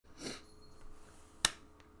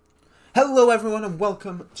Hello, everyone, and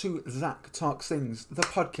welcome to Zach Talks Things, the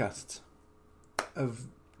podcast of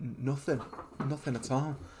nothing at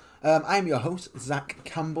all. I am your host, Zach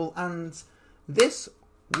Campbell, and this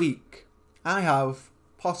week I have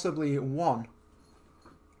possibly one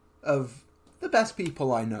of the best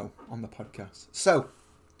people I know on the podcast. So,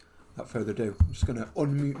 without further ado, I'm just going to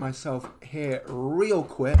unmute myself here real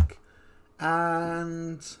quick,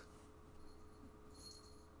 and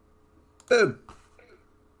boom.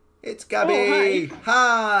 It's Gabby! Oh,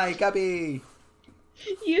 hi, Gabby!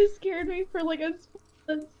 You scared me for like a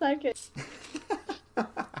split second.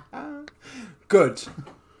 Good.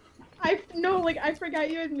 I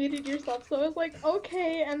forgot you had muted yourself, so I was like,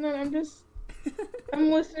 okay, and then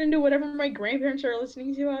I'm listening to whatever my grandparents are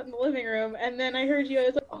listening to out in the living room, and then I heard you,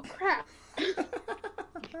 I was like, oh crap.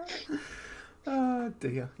 Oh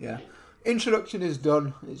dear, yeah. Introduction is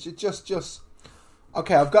done. It's just.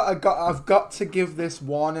 Okay, I've got to give this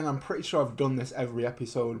warning. I'm pretty sure I've done this every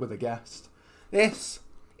episode with a guest. This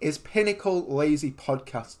is pinnacle lazy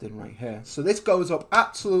podcasting right here. So this goes up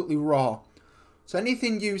absolutely raw. So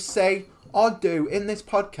anything you say or do in this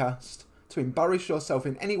podcast to embarrass yourself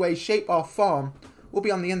in any way, shape or form will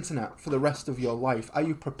be on the internet for the rest of your life. Are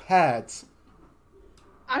you prepared?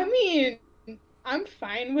 I mean, I'm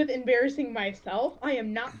fine with embarrassing myself. I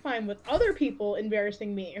am not fine with other people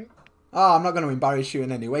embarrassing me. Oh, I'm not going to embarrass you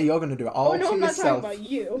in any way. You're going to do it all to yourself. Oh, no, I'm not talking about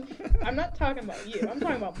you. I'm not talking about you. I'm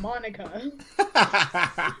talking about Monica.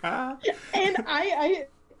 And I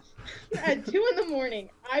at 2 a.m,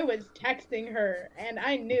 I was texting her, and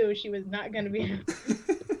I knew she was not going to be happy.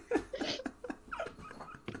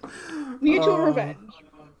 Mutual revenge.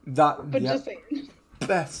 But yep. just saying.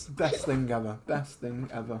 Best thing ever. Best thing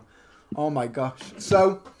ever. Oh my gosh.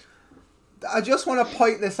 So, I just want to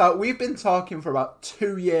point this out. We've been talking for about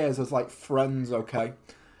 2 years as like friends, okay?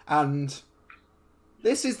 And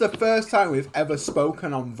this is the first time we've ever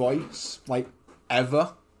spoken on voice, like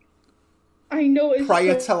ever. I know, it's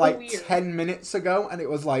prior so to like weird. 10 minutes ago, and it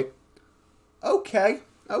was like, okay.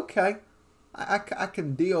 I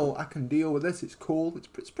can deal with this. It's cool.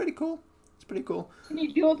 It's pretty cool. It's pretty cool. Can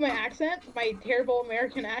you deal with my accent? My terrible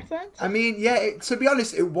American accent? I mean, yeah. To be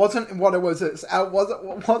honest, it wasn't what I was.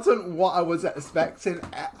 Wasn't what I was expecting.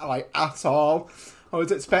 Like at all. I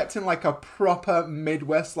was expecting like a proper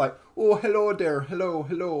Midwest, like, oh hello there,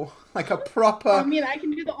 hello, like a proper. I mean, I can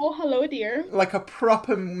do the oh hello dear. Like a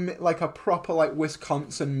proper like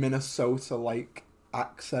Wisconsin, Minnesota like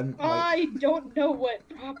accent. Like, I don't know what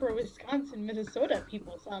proper Wisconsin, Minnesota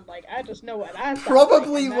people sound like. I just know what I sound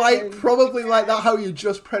probably like. Probably like that. How you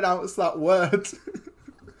just pronounce that word.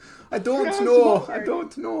 I don't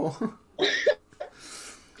know.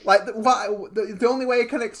 Like the only way I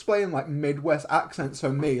can explain like Midwest accents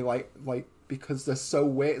for me, like because they're so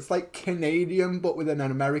weird. It's like Canadian but with an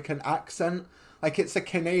American accent. Like it's a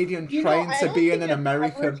Canadian trying to be in an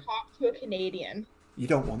American. Ever talk to a Canadian. You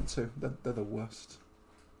don't want to. They're the worst.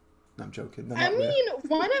 No, I'm joking. I mean,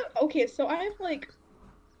 okay, so I have like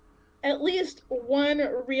at least one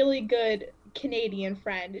really good Canadian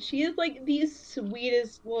friend. She is like the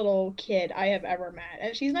sweetest little kid I have ever met,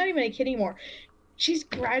 and she's not even a kid anymore. She's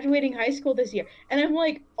graduating high school this year, and I'm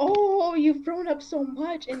like, oh, you've grown up so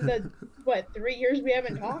much in the 3 years we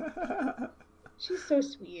haven't talked. She's so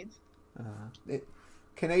sweet.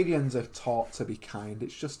 Canadians are taught to be kind.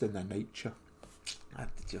 It's just in their nature.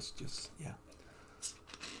 Yeah.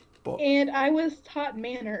 And I was taught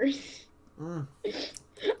manners.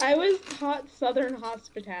 I was taught Southern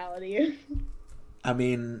hospitality. I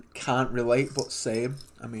mean, can't relate, but same.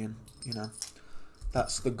 I mean, you know,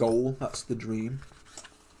 that's the goal. That's the dream.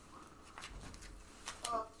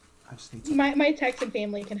 I just need to... My Texan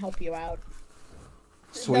family can help you out.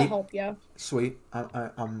 Sweet. They'll help you. Sweet.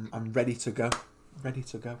 I'm ready to go. Ready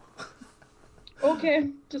to go.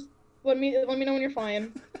 Okay, just let me know when you're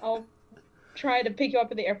flying. I'll try to pick you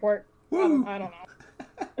up at the airport. I don't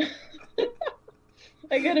know.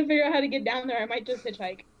 I gotta figure out how to get down there. I might just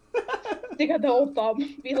hitchhike. Stick out the old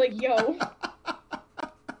thumb. Be like, yo.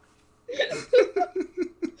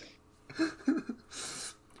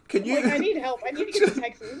 Can you? Like, I need help. I need to get to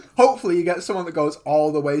Texas. Hopefully, you get someone that goes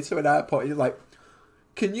all the way to an airport. You're like,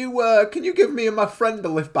 can you give me and my friend a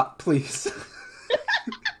lift back, please?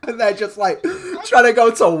 And they're just like trying to go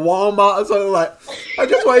to Walmart or something. Like, I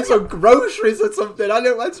just wanted some groceries or something. I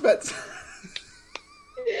didn't expect.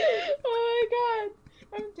 Oh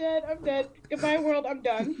my god, I'm dead. Goodbye world. I'm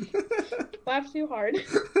done. Laugh too hard.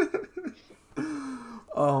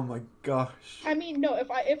 Oh my gosh. I mean, no.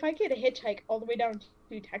 If I could hitchhike all the way down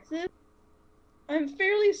to Texas, I'm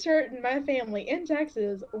fairly certain my family in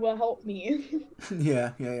Texas will help me.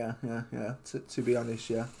 Yeah. To be honest,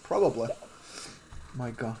 yeah, probably. So,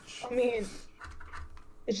 My gosh. I mean,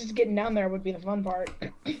 it's just getting down there would be the fun part.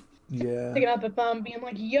 Yeah. Sticking out the thumb, being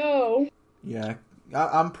like, yo. Yeah.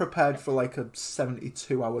 I'm prepared for like a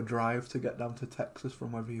 72-hour drive to get down to Texas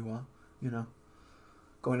from wherever you are. You know,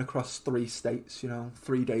 going across 3 states. You know,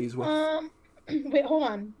 3 days worth. Wait, hold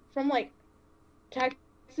on. From like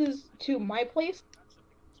Texas to my place?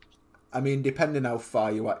 I mean, depending how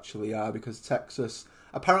far you actually are, because Texas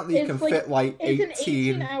apparently you It's can like fit like it's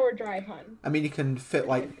 18. an 18-hour drive, hun. I mean, you can fit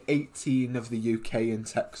like 18 of the UK in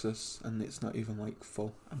Texas, and it's not even like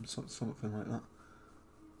full. Something like that.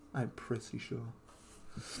 I'm pretty sure.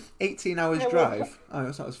 18 hours drive. Oh,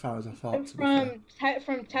 it's not as far as I thought.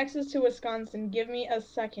 From Texas to Wisconsin. Give me a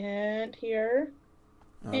second here,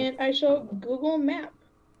 Oh. and I shall Google Map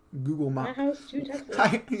Google my Maps. house to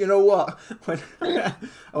Texas. You know what?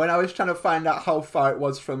 When I was trying to find out how far it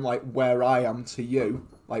was from like where I am to you,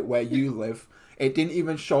 like where you live, it didn't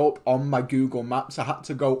even show up on my Google Maps. I had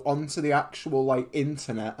to go onto the actual like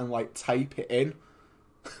internet and like type it in.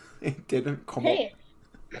 It didn't come up. Hey,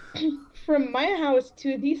 from my house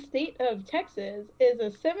to the state of Texas is a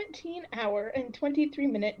 17-hour and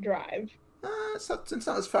 23-minute drive. It's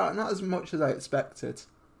not as far, not as much as I expected.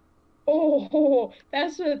 Oh,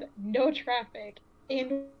 that's with no traffic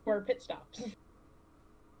and or pit stops.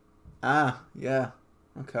 Ah, yeah.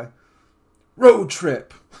 Okay. Road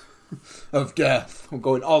trip of death. I'm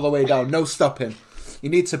going all the way down, no stopping. You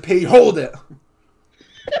need to pee, hold it.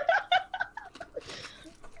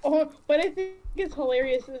 Oh, what I think is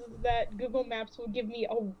hilarious is that Google Maps will give me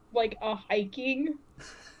a hiking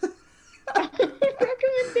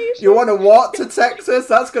recommendation. You want to walk to Texas?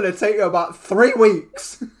 That's going to take you about 3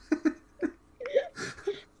 weeks.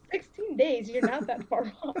 16 days, you're not that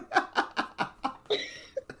far off.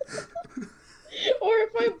 Or if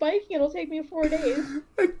I'm biking, it'll take me 4 days.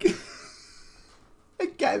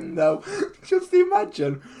 Again, though, just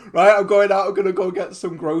imagine, right? I'm going out. I'm gonna go get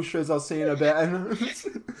some groceries. I'll see you in a bit. And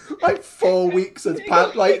like 4 weeks has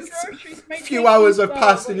passed. Like a few hours have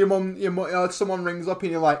passed, and your mum, someone rings up,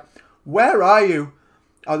 and you're like, "Where are you?"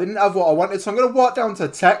 I didn't have what I wanted, so I'm gonna walk down to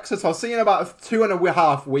Texas. I'll see you in about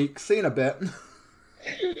 2.5 weeks. See you in a bit.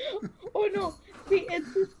 Oh no! See, it's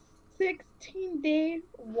a 16-day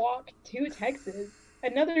walk to Texas.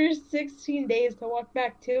 Another 16 days to walk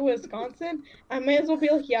back to Wisconsin. I may as well be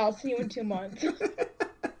like, yeah, I'll see you in 2 months.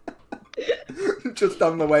 Just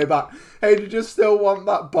on the way back. Hey, did you still want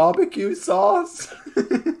that barbecue sauce?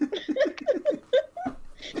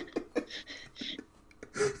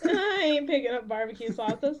 I ain't picking up barbecue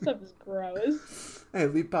sauce. That stuff is gross. Hey,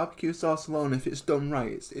 leave barbecue sauce alone. If it's done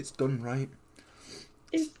right, it's done right.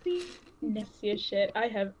 It's the nastiest shit I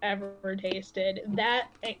have ever tasted. That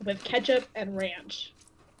with ketchup and ranch.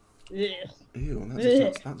 Ugh. Ew,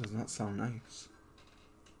 that does not sound nice.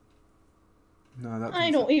 No, that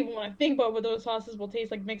I don't even want to think about what those sauces will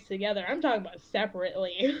taste like mixed together. I'm talking about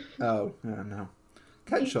separately. Oh, yeah, no.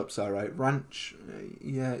 Ketchup's alright. Ranch,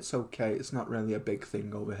 yeah, it's okay. It's not really a big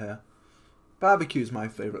thing over here. Barbecue's my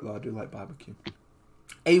favourite, though. I do like barbecue.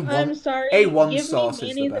 I'm sorry. A1 give sauce me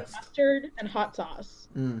is the mayonnaise best. And mustard and hot sauce.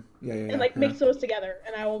 Yeah. And mix those together,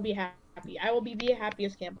 and I will be happy. I will be the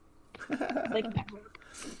happiest camper. Like that.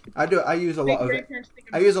 I use a lot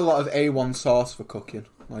of A1 sauce for cooking.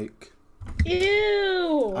 Like,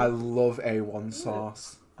 ew. I love A1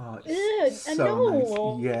 sauce. Oh, it's Ew, so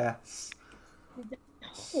no. nice. Yes.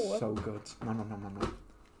 No. So good. No.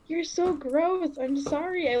 You're so gross. I'm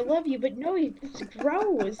sorry. I love you, but no, it's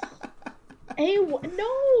gross.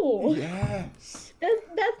 No. Yes. That's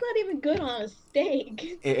not even good on a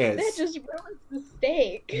steak. It is. That just ruins the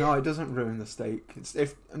steak. No, it doesn't ruin the steak. It's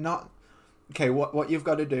if not. Okay, what you've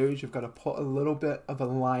got to do is you've got to put a little bit of a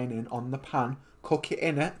lining on the pan, cook it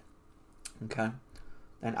in it. Okay,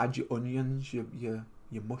 then add your onions, your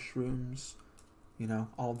mushrooms, you know,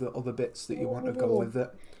 all the other bits that you want to go with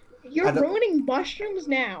it. You're ruining mushrooms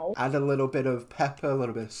now. Add a little bit of pepper, a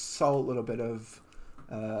little bit of salt, a little bit of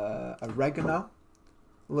oregano,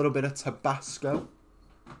 a little bit of Tabasco.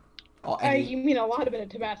 You mean a lot of it of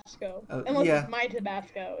Tabasco. Unless it's my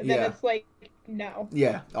Tabasco. Then it's like, no.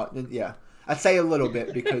 Yeah, yeah. I'd say a little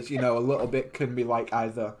bit because, you know, a little bit can be like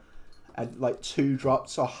either like 2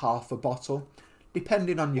 drops or half a bottle,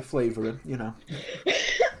 depending on your flavouring, you know.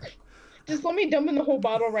 Just let me dump in the whole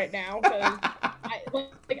bottle right now, because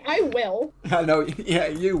I will. I know, yeah,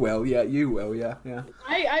 you will, yeah.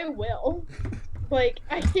 I will. Like,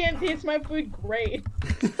 I can't taste my food great.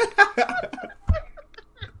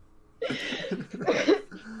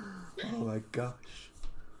 Oh my gosh.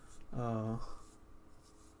 Oh.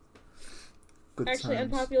 Good Actually,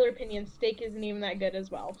 times. unpopular opinion, steak isn't even that good as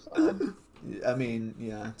well. So. I mean,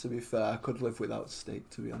 yeah, to be fair, I could live without steak,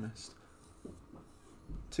 to be honest.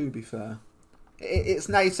 To be fair. It's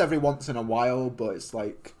nice every once in a while, but it's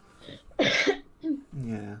like...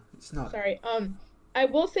 yeah, it's not... Sorry. I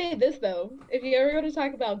will say this, though. If you ever go to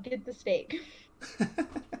Taco Bell, get the steak.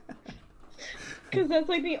 Because that's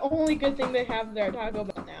like the only good thing they have there at Taco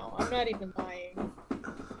Bell now. I'm not even lying.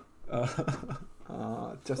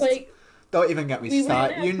 Just... Like... Don't even get me We went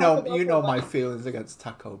started. at You Taco know, Bell you for know my lunch. feelings against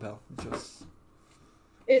Taco Bell.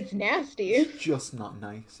 It's nasty. It's just not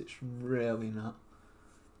nice. It's really not.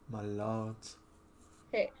 My lord.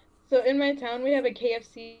 Okay, so in my town we have a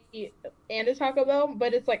KFC and a Taco Bell,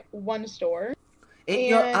 but it's like one store.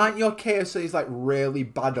 Aren't your KFCs like really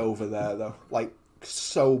bad over there though? Like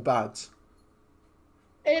so bad.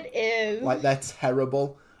 It is. Like they're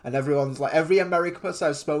terrible. And everyone's like, every American person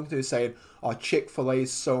I've spoken to is saying, oh, Chick-fil-A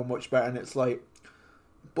is so much better. And it's like,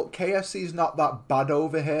 but KFC's not that bad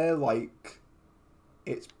over here. Like,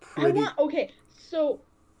 it's pretty... Okay, so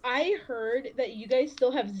I heard that you guys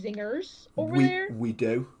still have zingers over there. We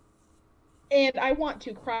do. And I want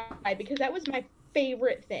to cry because that was my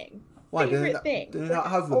favorite thing. Why, Favorite thing. do they not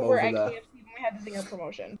have them over over at there? KFC when we had the zinger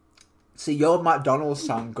promotion. See, your McDonald's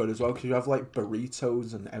sound good as well because you have like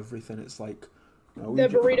burritos and everything. It's like... The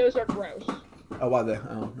burritos are gross. Oh, are they?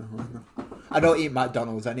 Oh, no. I don't eat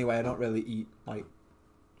McDonald's anyway. I don't really eat, like,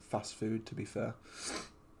 fast food, to be fair.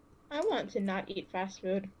 I want to not eat fast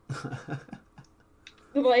food.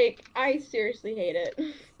 Like, I seriously hate it.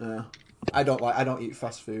 Yeah. I don't eat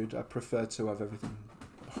fast food. I prefer to have everything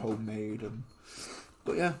homemade.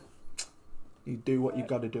 But yeah, you do what you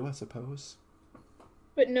gotta do, I suppose.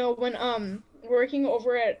 But no, when working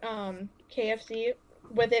over at KFC,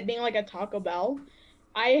 with it being like a Taco Bell,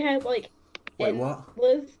 I had like Wait, what?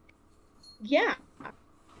 Yeah.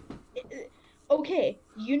 Okay,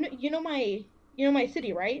 you know my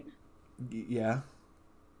city, right? Yeah.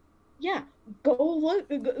 Yeah. Go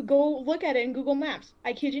look at it in Google Maps.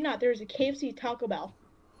 I kid you not, there's a KFC Taco Bell.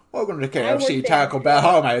 Welcome to I work KFC there. Taco Bell.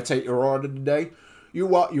 How may I take your order today? You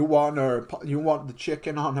want the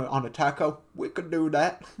chicken on a taco? We could do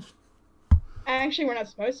that. Actually, we're not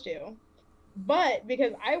supposed to. But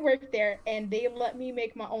because I work there and they let me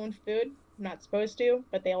make my own food, I'm not supposed to,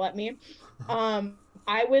 but they let me.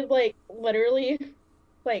 I would like literally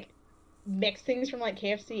like mix things from like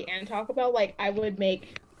KFC and Taco Bell. Like I would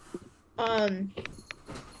make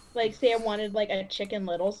like say I wanted like a chicken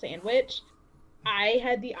little sandwich. I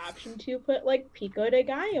had the option to put like pico de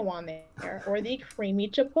gallo on there or the creamy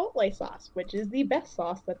chipotle sauce, which is the best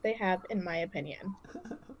sauce that they have in my opinion.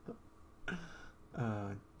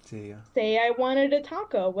 Dear. Say I wanted a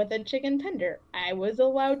taco with a chicken tender. I was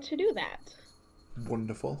allowed to do that.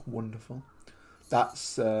 Wonderful.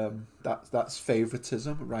 That's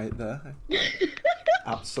favoritism right there.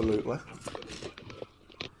 Absolutely.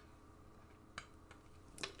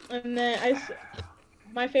 And then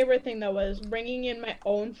my favorite thing though was bringing in my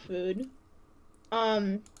own food.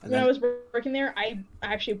 When I was working there, I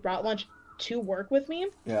actually brought lunch to work with me.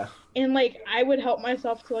 Yeah. And like I would help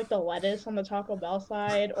myself to like the lettuce on the Taco Bell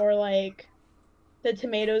side or like the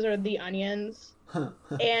tomatoes or the onions.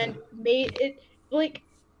 And made it like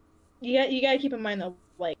you gotta keep in mind though,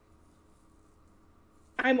 like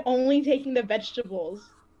I'm only taking the vegetables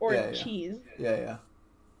or cheese. Yeah.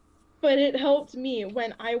 But it helped me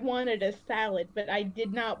when I wanted a salad, but I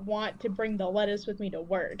did not want to bring the lettuce with me to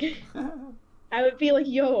work. I would be like,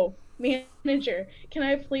 yo, manager, can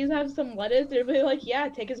I please have some lettuce? They'd be like, yeah,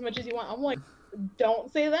 take as much as you want. I'm like,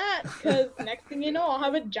 don't say that, because next thing you know, I'll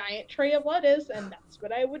have a giant tray of lettuce, and that's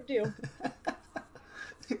what I would do.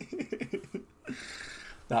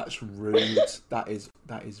 That's rude. That is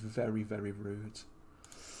very, very rude.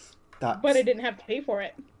 But I didn't have to pay for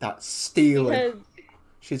it. That's stealing. Because,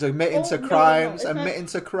 she's admitting to no, crimes, it's admitting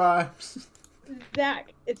to crimes.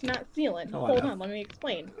 Zach, it's not stealing. Oh, Hold on, let me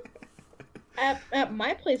explain. At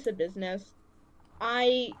my place of business,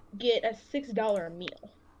 I get a $6 a meal.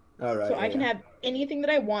 All right. So I can have anything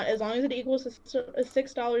that I want as long as it equals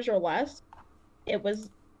 $6 or less. It was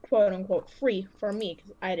quote unquote free for me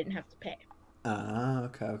because I didn't have to pay. Ah,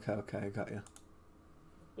 okay, got you.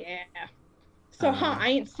 Yeah. So I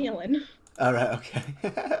ain't stealing. All right, okay.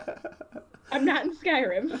 I'm not in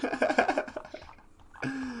Skyrim.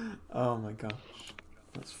 Oh my gosh,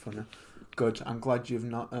 that's funny. Good. I'm glad you've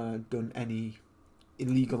not done any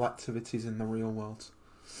illegal activities in the real world.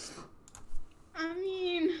 I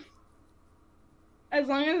mean, as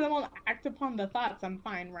long as I don't act upon the thoughts, I'm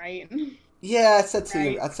fine, right? Yeah, I said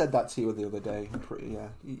that to you the other day. I'm pretty. Yeah,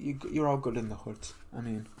 you're all good in the hood. I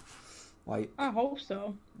mean, Like, I hope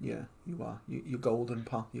so. yeah, you are. You're golden,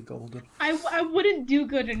 pal. You're golden. I wouldn't do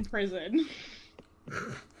good in prison.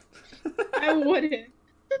 I wouldn't.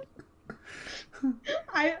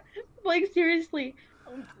 I like seriously.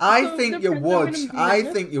 I So think the you friends I'm would. gonna be I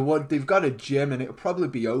with. think you would. They've got a gym and it'll probably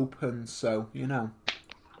be open, so, you know.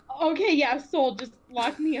 Okay, yeah, sold. Just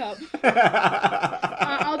lock me up.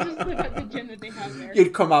 I'll just live at the gym that they have there.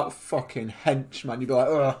 You'd come out fucking hench, man. You'd be like,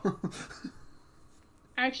 oh.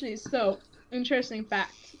 Actually, so interesting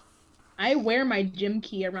fact. I wear my gym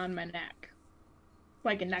key around my neck,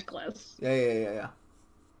 like a necklace, Yeah.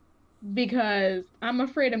 because I'm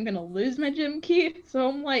afraid I'm gonna lose my gym key. So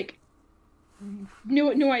I'm like,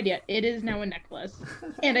 new idea. It is now a necklace,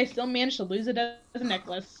 and I still managed to lose it as a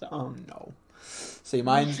necklace. So. Oh, no. See,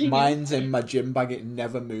 mine's in my gym bag. It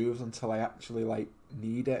never moves until I actually, like,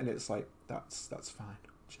 need it. And it's like, that's fine.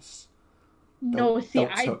 Just No, see,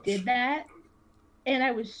 don't I touch. did that, and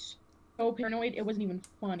I was so paranoid. It wasn't even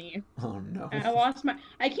funny. Oh, no. I lost my.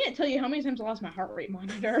 I can't tell you how many times I lost my heart rate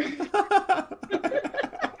monitor.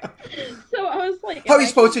 So I was like, How are you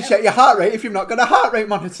supposed to check your heart rate if you've not got a heart rate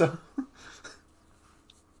monitor?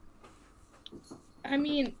 I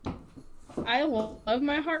mean, I love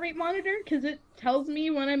my heart rate monitor because it tells me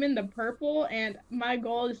when I'm in the purple, and my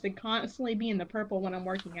goal is to constantly be in the purple when I'm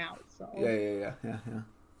working out. So Yeah. I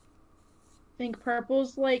think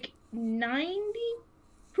purple's like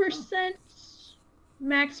 90%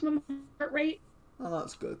 maximum heart rate, Oh,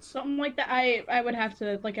 that's good. something like that. I would have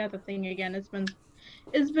to look at the thing again. It's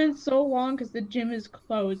been so long because the gym is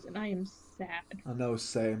closed, and I am sad. I know,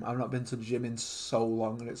 same. I've not been to the gym in so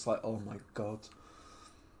long, and it's like, oh my god.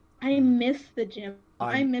 I miss the gym.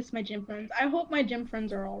 I I'm- miss my gym friends. I hope my gym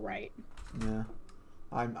friends are all right. Yeah.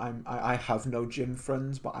 I have no gym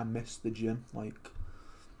friends, but I miss the gym. Like,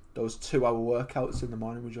 those 2-hour workouts in the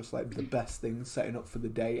morning were just like the best things setting up for the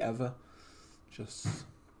day ever. Just.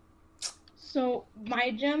 So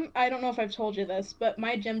my gym, I don't know if I've told you this, but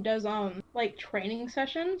my gym does like training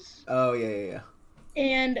sessions, Oh yeah.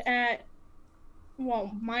 and at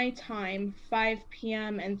my time, 5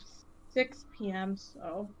 p.m. and 6 p.m.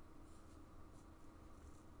 So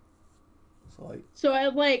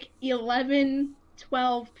at like 11,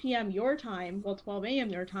 12 p.m. your time, well 12 a.m.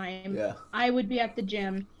 your time, Yeah. I would be at the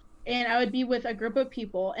gym, and I would be with a group of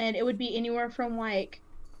people, and it would be anywhere from like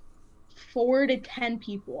 4 to 10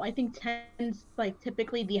 people. I think 10's like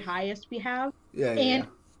typically the highest we have. Yeah. And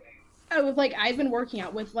I was like, I've been working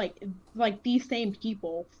out with like these same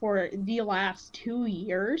people for the last 2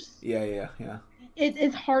 years. Yeah.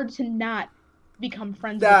 It's hard to not become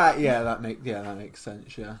friends That with them. that makes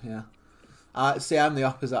sense. Yeah. See, I'm the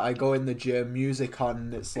opposite. I go in the gym, music on,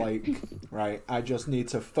 and it's like, right, I just need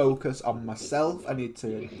to focus on myself. I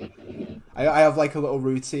have like a little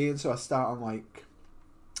routine, so I start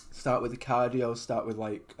with the cardio, start with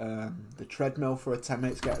like the treadmill for 10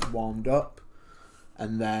 minutes, get warmed up,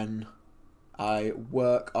 and then I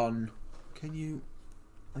work on. Can you,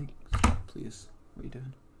 like, please? What are you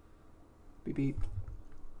doing? Beep beep.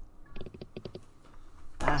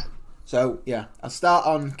 So yeah, I start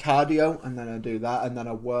on cardio, and then I do that, and then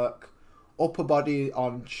I work upper body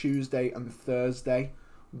on Tuesday and Thursday.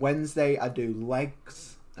 Wednesday I do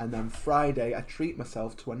legs, and then Friday I treat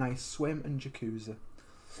myself to a nice swim and jacuzzi.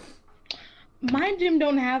 My gym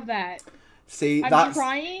don't have that. See, I'm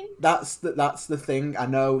trying. That's the thing. I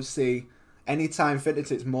know. See, Anytime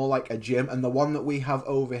Fitness, it's more like a gym, and the one that we have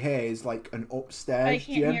over here is like an upstairs I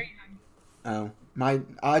can't gym. hear you. Oh,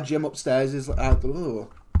 our gym upstairs is.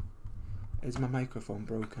 Is my microphone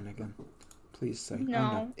broken again? Please say.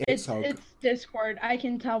 No, Oh, no. it's Discord. I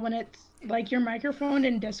can tell when it's like your microphone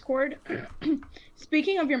in Discord.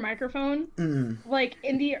 Speaking of your microphone, like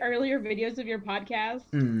in the earlier videos of your podcast,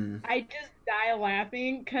 I just die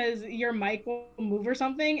laughing because your mic will move or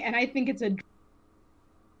something, and I think it's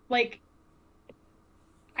like,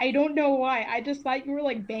 I don't know why. I just thought you were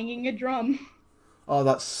like banging a drum. Oh,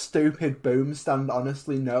 that stupid boom stand.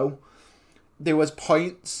 Honestly, no. There was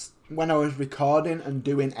points when I was recording and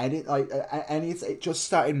doing edit, like it just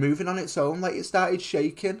started moving on its own. Like, it started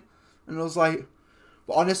shaking, and I was like,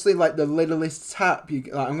 but honestly, like the littlest tap,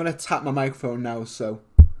 I'm gonna tap my microphone now. So,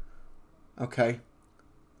 okay,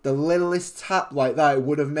 the littlest tap like that, it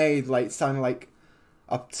would have made like sound like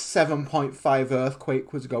a 7.5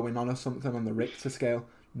 earthquake was going on or something on the Richter scale.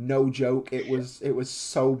 No joke, it was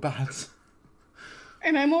so bad.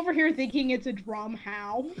 And I'm over here thinking it's a drum.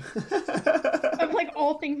 How? Of like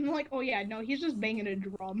all things, I'm like, oh yeah, no, he's just banging a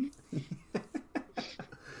drum.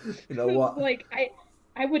 You know what? Like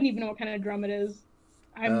I wouldn't even know what kind of drum it is.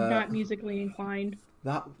 I'm not musically inclined.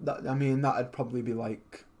 That I mean, that'd probably be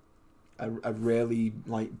like a really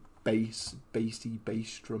like bassy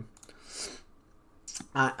bass drum.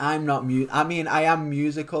 I'm not I mean, I am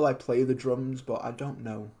musical. I play the drums, but I don't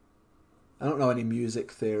know any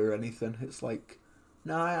music theory or anything. It's like,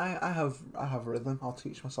 no, I have rhythm. I'll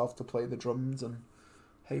teach myself to play the drums, and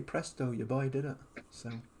hey presto, your boy did it. So,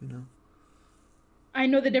 you know. I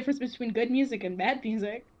know the difference between good music and bad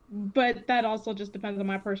music, but that also just depends on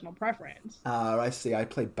my personal preference. I see. I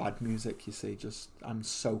play bad music, you see. I'm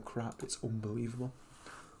so crap. It's unbelievable.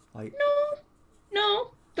 Like,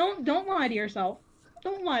 No, don't lie to yourself.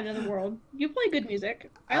 Don't lie to the world. You play good music.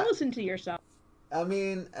 I listen to yourself. I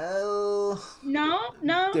mean, No.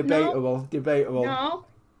 debatable. No.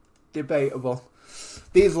 Debatable.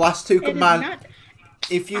 These last two, man.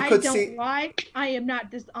 If you could see, lie. I am not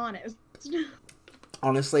dishonest.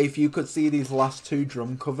 Honestly, if you could see these last two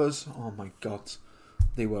drum covers, oh my god,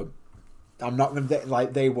 they were. I'm not gonna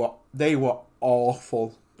like they were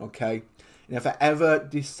awful. Okay, and if I ever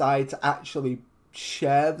decide to actually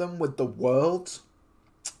share them with the world,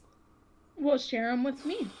 well, share them with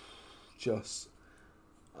me. Just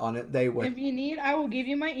on it, they were. If you need, I will give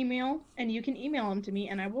you my email, and you can email them to me,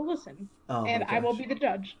 and I will listen. Oh and I will be the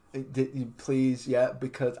judge. Please, yeah,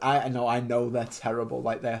 because I know they're terrible.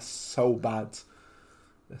 Like, they're so bad.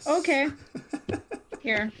 Okay.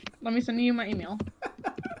 Here, let me send you my email.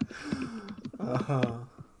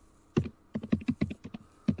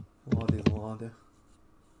 Lordy.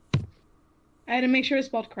 I had to make sure it's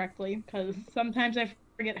spelled correctly, because sometimes I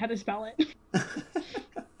forget how to spell it.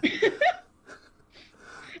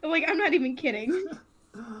 Like, I'm not even kidding.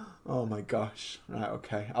 Oh my gosh. Right,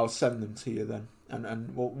 okay. I'll send them to you then.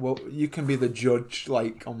 And we'll you can be the judge,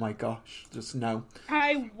 like, oh my gosh. Just no.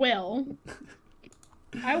 I will.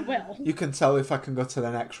 You can tell if I can go to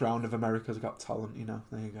the next round of America's Got Talent, you know.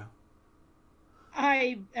 There you go.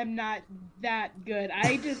 I am not that good.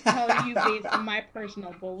 I just tell you based on my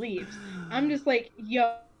personal beliefs. I'm just like,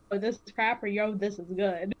 yo, this is crap, or yo, this is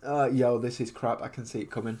good. Yo, this is crap. I can see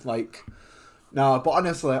it coming. Like, no, but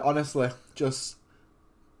honestly, just...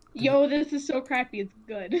 Yo, this is so crappy, it's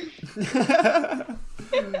good.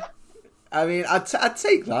 I mean, I'd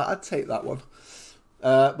take that. I'd take that one.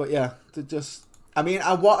 But yeah, to just... I mean,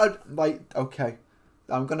 I wanted, like, okay,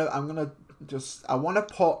 I'm gonna just... I want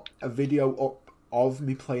to put a video up of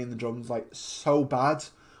me playing the drums, like, so bad.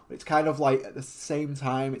 It's kind of like, at the same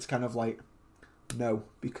time, it's kind of like, no,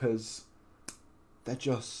 because they're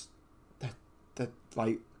just... They're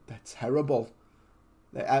terrible.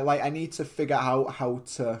 I need to figure out how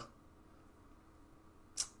to,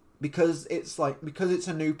 because it's a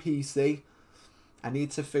new PC, I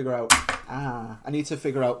need to figure out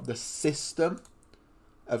the system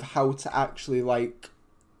of how to actually, like,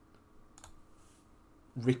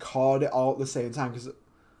 record it all at the same time, because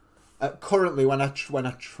currently when I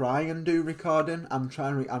try and do recording, I'm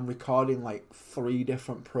recording like 3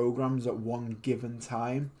 different programs at one given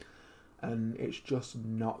time. And it's just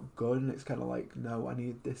not good, and it's kind of like, no, I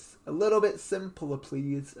need this a little bit simpler,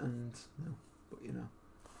 please. And no, but you know,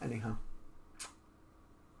 anyhow.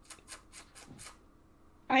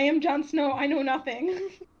 I am Jon Snow. I know nothing.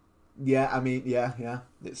 Yeah, I mean, yeah.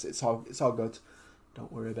 It's all good.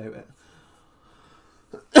 Don't worry about it.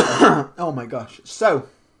 Oh my gosh. So,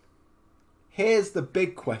 here's the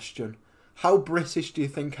big question: how British do you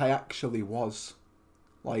think I actually was?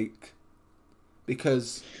 Like,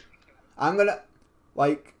 because I'm gonna,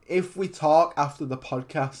 like, if we talk after the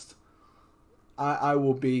podcast, I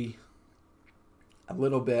will be a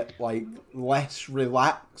little bit, like, less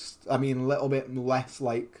relaxed. I mean, a little bit less,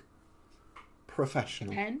 like,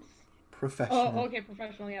 professional. Tense? Professional. Oh, okay,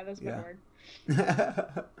 professional. Yeah, that's my word.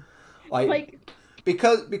 like,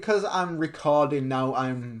 because I'm recording now,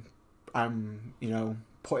 I'm you know,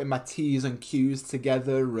 putting my T's and Q's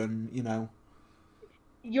together, and, you know.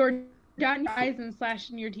 You're dotting your I's and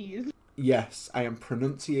slashing your T's. Yes, I am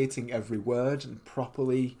pronunciating every word and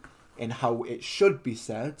properly in how it should be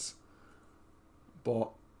said. But,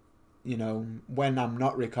 you know, when I'm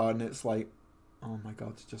not recording, it's like, oh my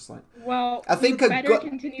god, it's just like... Well, I think better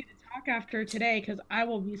continue to talk after today, because I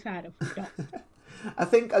will be sad if we don't. I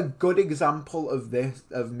think a good example of this,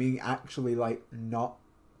 of me actually, like, not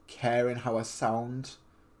caring how I sound,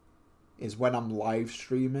 is when I'm live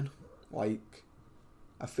streaming. Like,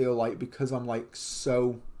 I feel like because I'm, like,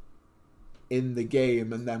 so in the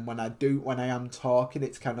game, and then when I am talking,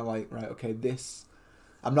 it's kind of like, right, okay, this,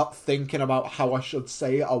 I'm not thinking about how I should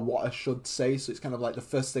say it or what I should say, so it's kind of like the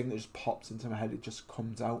first thing that just pops into my head, it just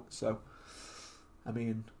comes out. So, I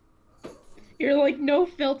mean, you're like, no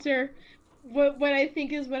filter. What I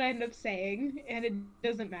think is what I end up saying, and it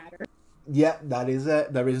doesn't matter. Yeah, that is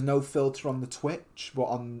it. There is no filter on the Twitch, but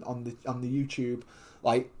on the YouTube,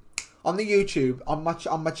 like, On the YouTube, on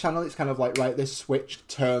my channel, it's kind of like, right, this switch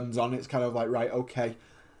turns on. It's kind of like, right, okay,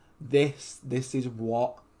 this is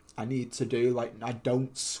what I need to do. Like, I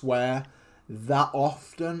don't swear that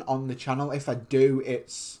often on the channel. If I do,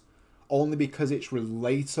 it's only because it's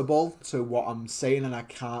relatable to what I'm saying, and I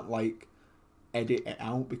can't like edit it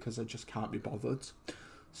out because I just can't be bothered.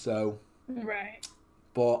 So, right.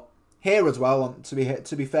 But here as well, to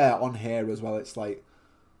be fair, on here as well, it's like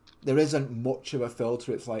there isn't much of a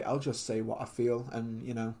filter. It's like I'll just say what I feel, and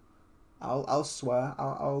you know, I'll swear,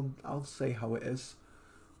 I'll say how it is.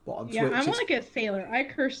 But on yeah, Twitch, I'm like a sailor. I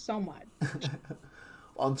curse so much.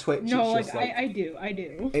 On Twitch, no, it's like, just I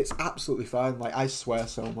do. It's absolutely fine. Like, I swear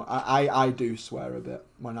so much. I do swear a bit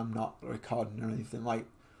when I'm not recording or anything. Like,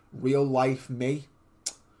 real life me,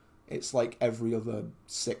 it's like every other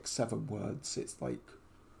 6-7 words. It's like...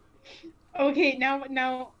 Okay,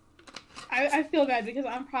 now, I feel bad because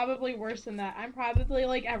I'm probably worse than that. I'm probably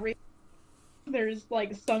like there's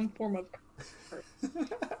like some form of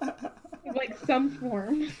like some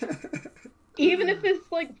form. Even if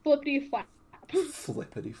it's like flippity flap.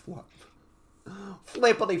 Flippity flap.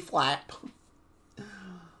 Flippity flap.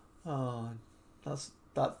 Oh,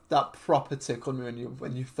 that proper tickled me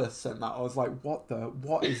when you first sent that. I was like, what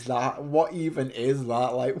is that? What even is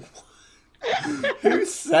that? Like, who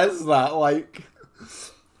says that? Like,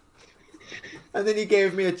 and then he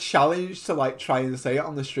gave me a challenge to like try and say it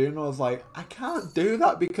on the stream, and I was like, I can't do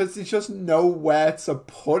that because there's just nowhere to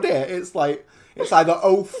put it. It's like, it's either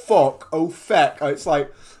oh fuck, oh feck, or it's like,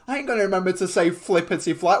 I ain't gonna remember to say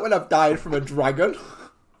flippity flat when I've died from a dragon.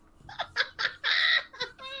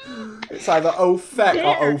 It's either oh feck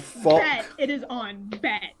or oh fuck. Bet. It is on.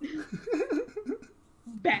 Bet.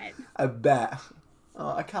 Bet. I bet.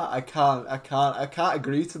 Oh, I can't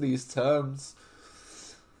agree to these terms.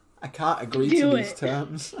 I can't agree to these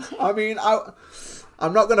terms. I mean,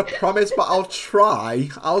 I'm not going to promise, but I'll try.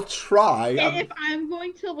 And if I'm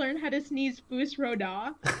going to learn how to sneeze Foos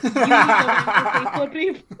Roda, you need to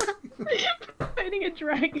learn to say fighting a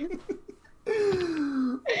dragon.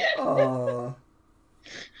 Oh.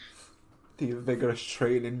 The vigorous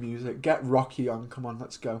training music. Get Rocky on. Come on,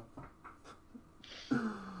 let's go.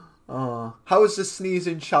 Oh. How is the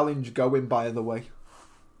sneezing challenge going, by the way?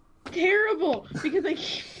 Terrible, because I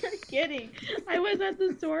keep forgetting. I was at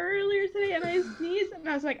the store earlier today and I sneezed and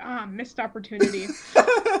I was like, missed opportunity.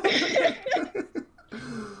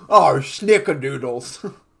 Oh,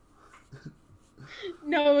 snickerdoodles.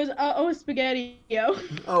 No, it was spaghetti-o.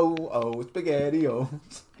 Oh, spaghetti-o.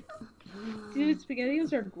 Dude,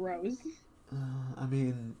 spaghettios are gross. I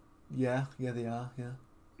mean, yeah, they are, yeah.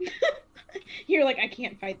 You're like, I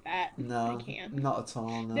can't fight that. No, I can't. Not at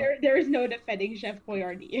all. No. There is no defending Chef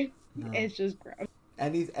Boyardee. No. It's just gross.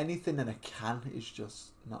 Anything in a can is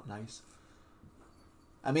just not nice.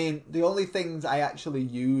 I mean, the only things I actually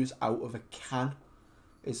use out of a can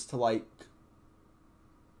is to like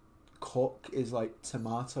cook is like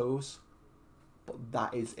tomatoes, but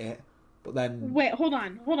that is it. But then wait, hold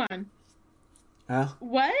on. Huh?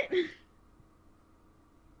 What?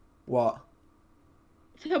 What?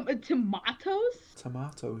 Tomatoes?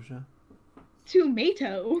 Tomatoes, yeah.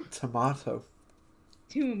 Tomato. Tomato.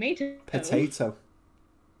 Tomato. Potato.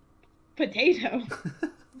 Potato.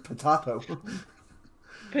 Potato.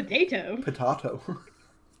 Potato. Potato.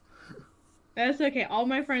 That's okay. All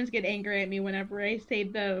my friends get angry at me whenever I say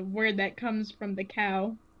the word that comes from the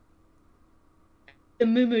cow. The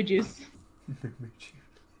moo juice. Moo juice.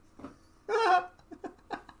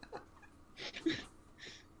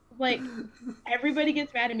 Like, everybody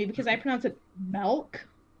gets mad at me because I pronounce it milk.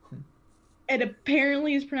 It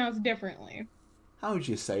apparently is pronounced differently. How would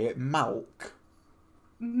you say it? Milk?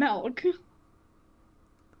 Milk.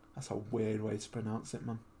 That's a weird way to pronounce it,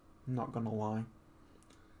 man. I'm not gonna lie.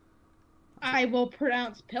 I will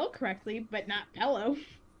pronounce pill correctly, but not pillow.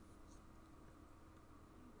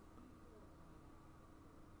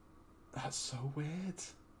 That's so weird.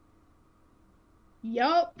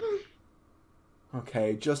 Yup.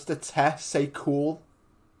 Okay, just a test. Say cool.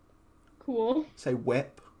 Cool. Say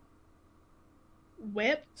whip.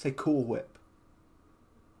 Whip. Say cool whip.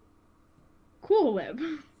 Cool whip.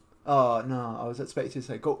 Oh, no. I was expecting to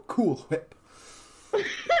say cool whip.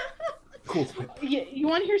 Cool whip. You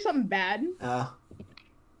want to hear something bad?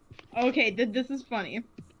 Okay, this is funny.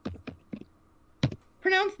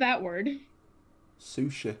 Pronounce that word.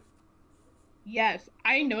 Sushi. Yes,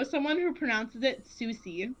 I know someone who pronounces it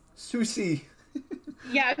sushi. Sushi.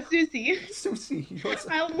 Yeah, sushi. Sushi.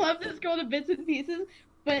 I love this girl to bits and pieces,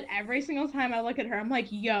 but every single time I look at her, I'm like,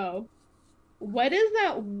 yo, what is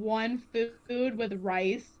that one food with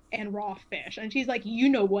rice and raw fish. And she's like, you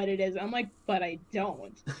know what it is. I'm like, but I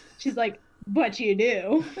don't. She's like, but you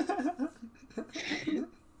do.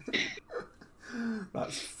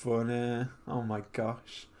 That's funny. Oh my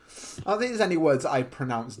gosh. I don't think there's any words I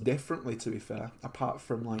pronounce differently, to be fair, apart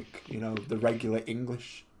from, like, you know, the regular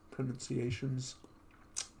English pronunciations.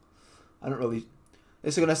 I don't really...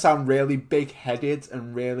 This is going to sound really big-headed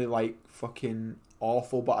and really, like, fucking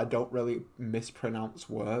awful, but I don't really mispronounce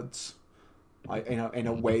words, like, in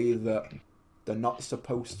a way that they're not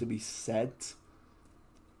supposed to be said.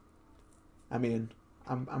 I mean,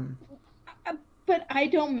 I'm But I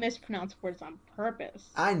don't mispronounce words on purpose.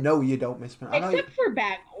 I know you don't mispronounce. Except for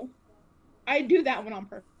bagel. I do that one on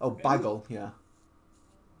purpose. Oh, bagel, yeah.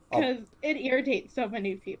 Because it irritates so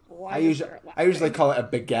many people. I usually call it a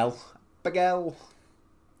bagel. Bagel.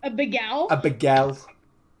 A bagel? A bagel.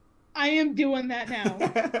 I am doing that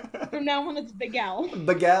now. From now on, it's bagel.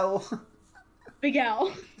 Bagel.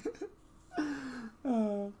 Bagel.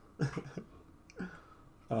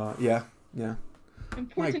 Yeah, yeah.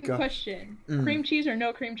 Important question. Cream cheese or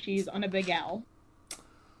no cream cheese on a bagel?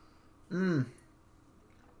 Depends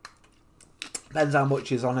how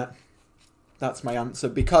much is on it. That's my answer.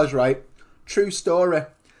 Because, right, true story.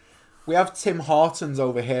 We have Tim Hortons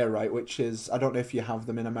over here, right, which is... I don't know if you have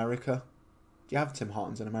them in America. Do you have Tim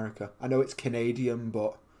Hortons in America? I know it's Canadian,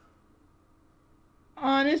 but...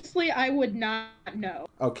 Honestly, I would not know.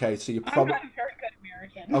 Okay, so you probably... I'm not a very good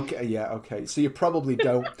American. Okay, yeah, okay. So you probably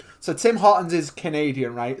don't. So Tim Hortons is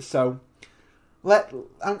Canadian, right? So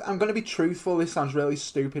I'm going to be truthful. This sounds really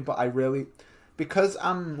stupid, but I really... Because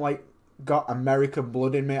I'm, like, got American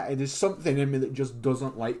blood in me, there's something in me that just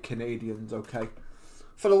doesn't like Canadians, okay?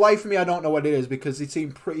 For the life of me, I don't know what it is, because they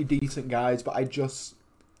seem pretty decent guys, but I just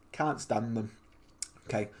can't stand them.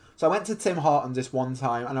 Okay, so I went to Tim Hortons this one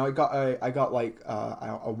time, and I got like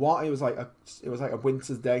a what? It was like a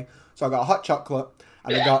winter's day, so I got a hot chocolate,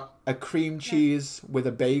 and I got a cream cheese with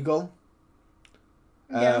a bagel.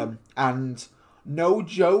 And no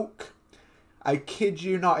joke, I kid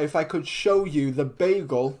you not, if I could show you, the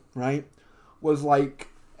bagel, right, was like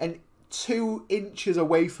 2 inches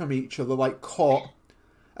away from each other, like cut,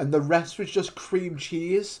 and the rest was just cream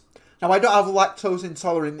cheese. Now, I don't have lactose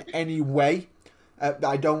intolerant in any way.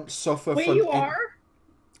 I don't suffer from... Wait, you are?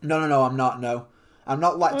 No, I'm not, no. I'm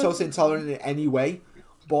not lactose intolerant in any way,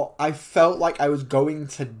 but I felt like I was going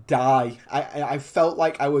to die. I felt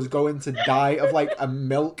like I was going to die of, like, a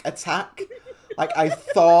milk attack. Like, I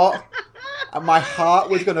thought my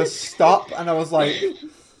heart was going to stop, and I was like...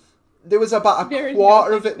 There was about a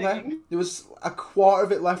quarter of it left. There was a quarter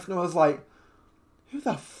of it left, and I was like, who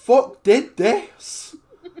the fuck did this?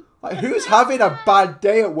 Like, who's having a bad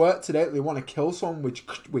day at work today that they want to kill someone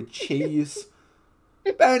with cheese?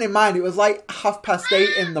 Bearing in mind, it was like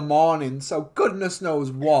 8:30 in the morning, so goodness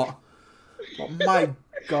knows what. But my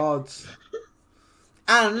God.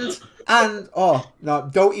 And, oh, no,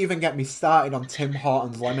 don't even get me started on Tim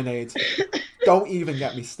Hortons lemonade. Don't even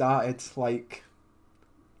get me started. Like,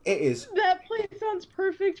 it is... That place sounds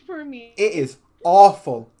perfect for me. It is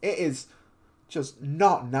awful. It is just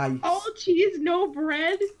not nice. All cheese, no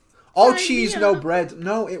bread? All cheese, no bread.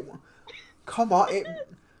 No, it... Come on,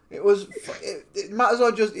 it was... It might as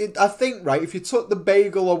well just... I think, right, if you took the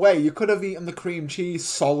bagel away, you could have eaten the cream cheese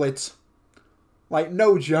solid. Like,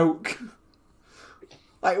 no joke.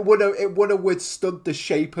 Like, it would have withstood the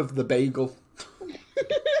shape of the bagel.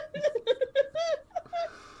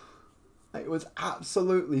 It was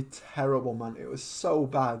absolutely terrible, man. It was so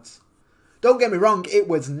bad. Don't get me wrong, it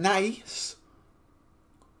was nice.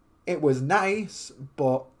 It was nice,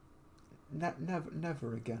 but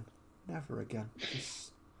never again. Never again.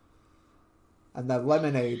 And their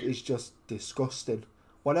lemonade is just disgusting.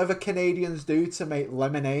 Whatever Canadians do to make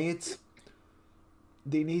lemonade,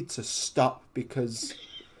 they need to stop, because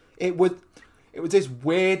it was this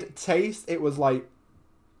weird taste. It was like...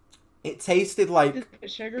 It tasted like... Did they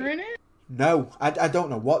put sugar in it? No, I don't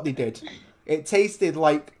know what they did. It tasted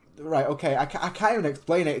like... Right, okay, I can't even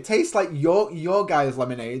explain it. It tastes like your guys'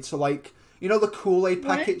 lemonade. So, like, you know the Kool-Aid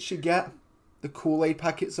packets you get? The Kool-Aid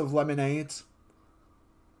packets of lemonade?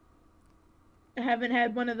 I haven't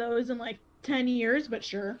had one of those in, like, 10 years, but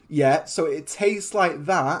sure. Yeah, so it tastes like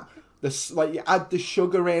that. Like, you add the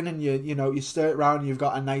sugar in and you stir it around and you've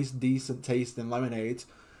got a nice, decent tasting lemonade.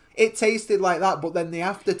 It tasted like that, but then the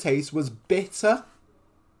aftertaste was bitter.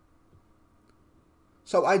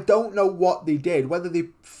 So I don't know what they did. Whether they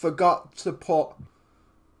forgot to put,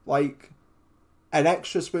 like, an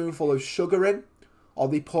extra spoonful of sugar in, or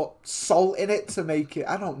they put salt in it to make it...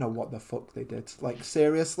 I don't know what the fuck they did. Like,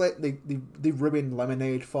 seriously, they ruined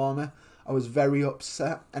lemonade for me. I was very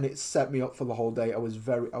upset, and it set me up for the whole day.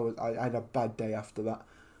 I had a bad day after that,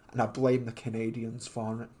 and I blame the Canadians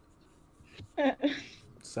for it.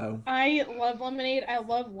 So I love lemonade. I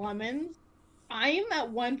love lemons. I am that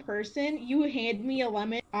one person, you hand me a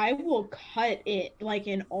lemon, I will cut it like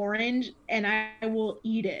an orange and I will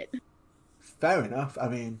eat it. fair enough. I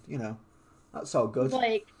mean, that's all good.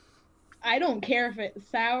 Like, I don't care if it's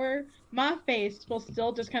sour. My face will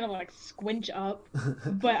still just kind of like squinch up,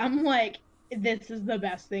 but I'm like, this is the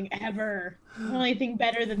best thing ever. The only thing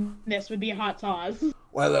better than this would be hot sauce.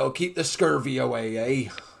 Well, it'll keep the scurvy away, eh?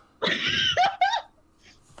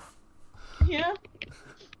 Yeah.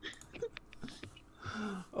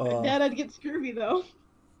 Dad, I'd get scurvy though.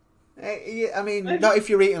 I mean, not if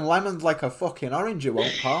you're eating lemons like a fucking orange, you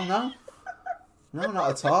won't, pal. No, no, not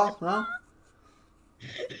at all. No.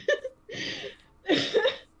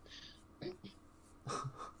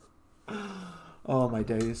 Oh my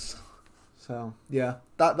days. So yeah,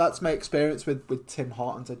 that's my experience with Tim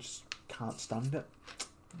Hortons. I just can't stand it.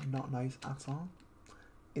 Not nice at all,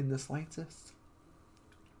 in the slightest.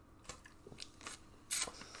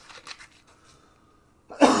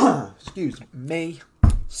 Excuse me.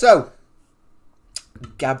 So,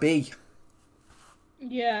 Gabby.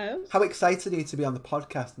 Yes. How excited are you to be on the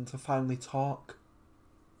podcast and to finally talk?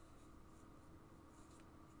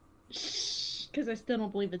 Because I still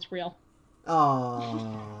don't believe it's real.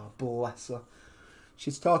 Ah, bless her.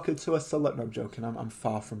 She's talking to a celebrity. No, I'm joking. I'm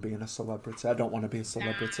far from being a celebrity. I don't want to be a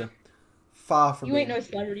celebrity. Far from. You ain't no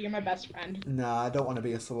celebrity. You're my best friend. Nah, I don't want to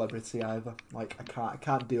be a celebrity either. Like, I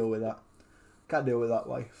can't deal with that. Can't deal with that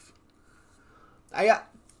life.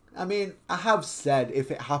 I mean, I have said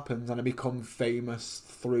if it happens and I become famous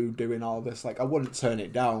through doing all this, like, I wouldn't turn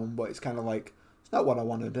it down, but it's kind of like, it's not what I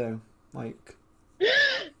want to do. Like...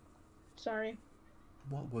 Sorry.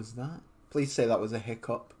 What was that? Please say that was a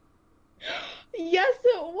hiccup. Yes,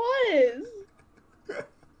 it was!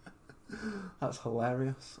 That's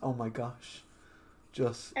hilarious. Oh my gosh.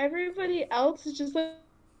 Just... Everybody else is just like...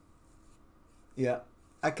 Yeah.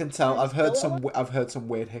 I can tell. I've heard some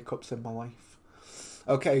weird hiccups in my life.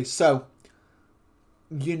 Okay, so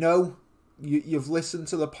you've listened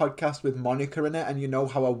to the podcast with Monica in it, and you know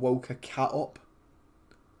how I woke a cat up,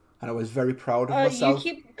 and I was very proud of myself.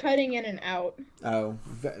 You keep cutting in and out. Oh,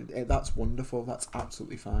 that's wonderful. That's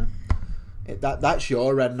absolutely fine. That's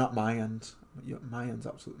your end, not my end. My end's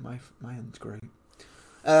absolutely my end's great.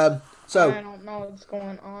 So I don't know what's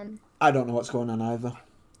going on. I don't know what's going on either.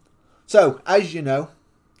 So, as you know,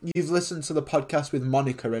 you've listened to the podcast with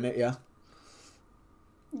Monica in it, yeah?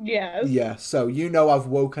 Yes. Yeah, so you know I've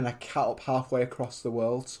woken a cat up halfway across the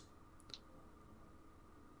world.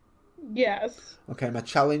 Yes. Okay, my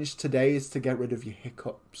challenge today is to get rid of your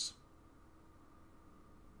hiccups.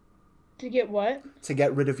 To get what? To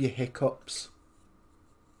get rid of your hiccups.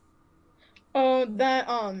 Oh, that,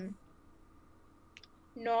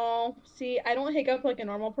 no. See, I don't hiccup like a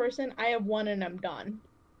normal person. I have one and I'm done.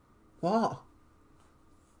 What?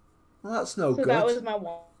 Well, that's no good. So that was my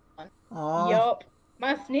one. Aww. Yup.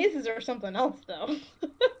 My sneezes are something else, though.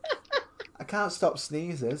 I can't stop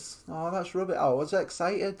sneezes. Oh, that's rubbish. Oh, I was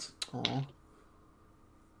excited. Oh,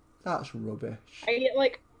 that's rubbish. I get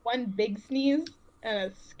like one big sneeze, and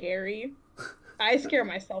it's scary. I scare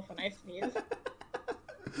myself when I sneeze.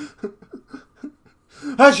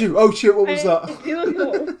 Achoo! Oh shit! What was that? I do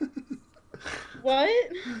know. What?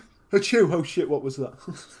 Achoo! Oh shit! What was that?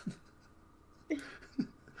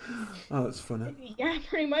 Oh, that's funny. Yeah,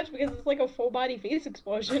 pretty much, because it's like a full body face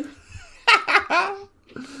explosion. Oh,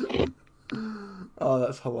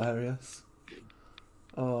 that's hilarious.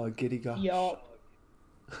 Oh, giddy gosh. Yup.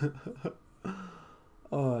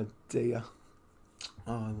 Oh, dear.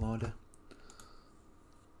 Oh, lordy.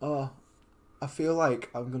 Oh, I feel like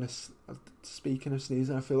I'm going to... Speaking of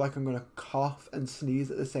sneezing, I feel like I'm going to cough and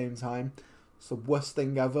sneeze at the same time. It's the worst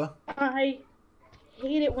thing ever. I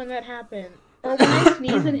hate it when that happens. Or when I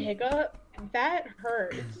sneeze and hiccup, that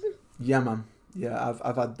hurts. Yeah, man. Yeah,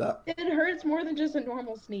 I've had that. It hurts more than just a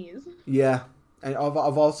normal sneeze. Yeah, and I've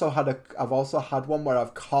also had one where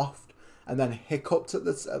I've coughed and then hiccuped at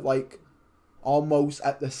this almost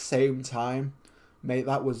at the same time. Mate,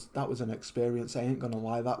 that was an experience. I ain't gonna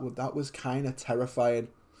lie. That was kind of terrifying.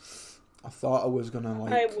 I thought I was gonna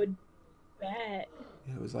I would bet.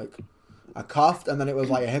 It was like I coughed and then it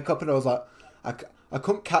was like a hiccup and I was like I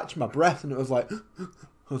couldn't catch my breath and it was like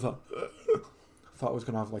I was like I thought I was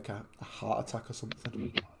gonna have like a heart attack or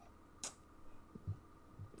something.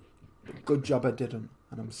 But good job I didn't,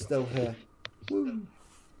 and I'm still here. Woo.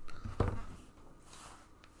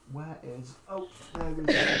 Where is? Oh, there we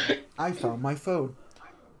go. I found my phone.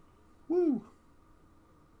 Woo.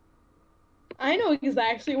 I know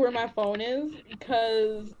exactly where my phone is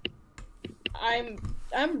because I'm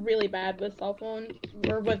I'm really bad with cell phone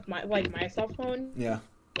or with my cell phone. Yeah.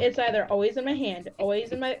 It's either always in my hand,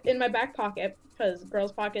 always in my back pocket because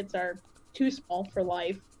girls' pockets are too small for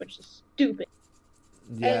life, which is stupid.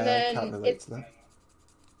 And Yeah, I can't then relate it's to that.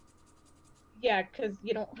 yeah, because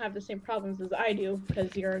you don't have the same problems as I do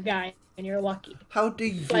because you're a guy and you're lucky. How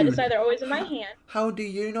do But it's you... either always in my How, hand. how do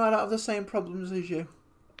you know I don't have the same problems as you?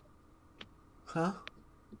 Huh?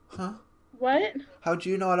 Huh? What? How do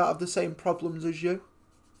you know I don't have the same problems as you?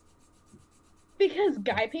 Because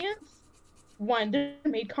guy pants, one, they're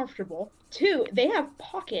made comfortable. Two, they have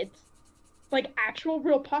pockets, like actual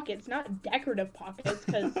real pockets, not decorative pockets,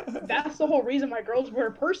 because that's the whole reason why girls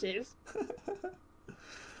wear purses.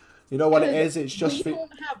 You know what it Because is? It's just we for...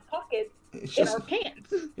 don't have pockets It's in just... our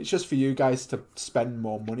pants. It's just for you guys to spend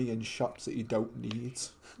more money in shops that you don't need.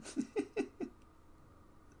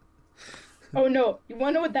 Oh no, you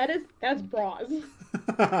want to know what that is? That's bras.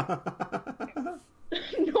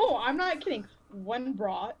 No, I'm not kidding. One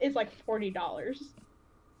bra is like $40.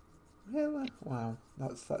 Yeah, wow,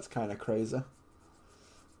 that's kind of crazy.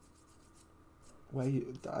 Where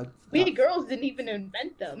you, We girls didn't even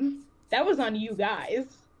invent them. That was on you guys.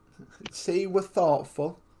 see, we're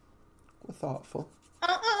thoughtful. We're thoughtful.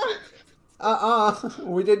 Uh-uh.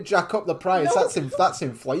 We didn't jack up the price. No. That's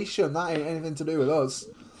inflation. That ain't anything to do with us.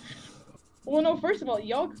 Well, no, first of all,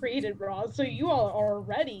 y'all created bras, so you all are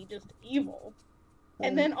already just evil.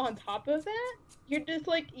 And then on top of that, you're just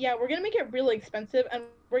like, yeah, we're gonna make it really expensive, and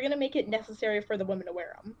we're gonna make it necessary for the women to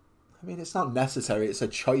wear them. I mean, it's not necessary. It's a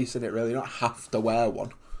choice, isn't it? Really, you don't have to wear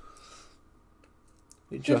one.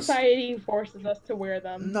 It just... Society forces us to wear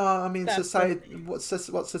them. No, I mean, That's the society. thing. What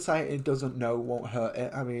society doesn't know won't hurt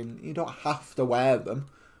it. I mean, you don't have to wear them.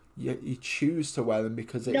 You choose to wear them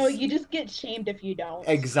because it's... No, you just get shamed if you don't.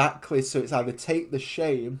 Exactly. So it's either take the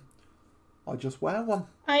shame or just wear one.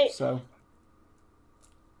 So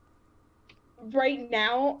Right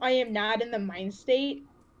now, I am not in the mind state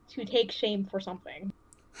to take shame for something.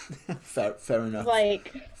 fair enough.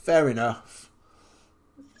 Like, Fair enough.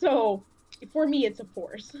 so for me, it's a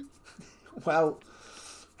force. Well,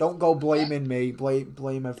 don't go blaming me.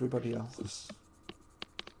 Blame everybody else.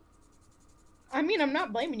 I mean, I'm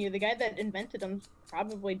not blaming you. The guy that invented them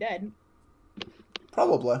probably dead.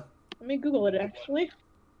 Probably. Let me Google it, actually.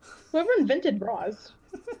 Whoever invented bras.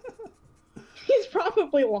 He's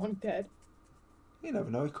probably long dead. You never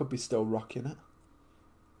know. He could be still rocking it.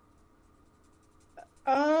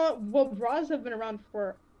 Well, bras have been around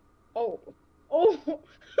for... Oh.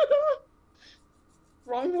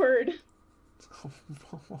 Wrong word. What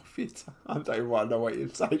have you done? I don't even want to know what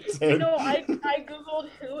you've typed in. No, I Googled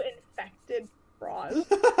who infected bras.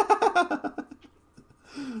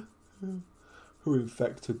 Who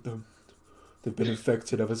infected them? They've been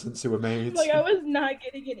infected ever since they were made. Like, I was not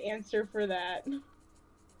getting an answer for that.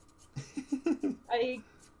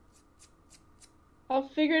 I'll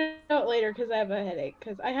figure it out later because I have a headache.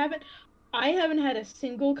 Because I haven't had a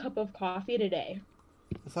single cup of coffee today.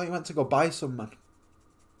 I thought you went to go buy some, man.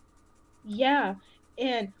 Yeah,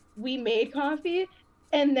 and we made coffee,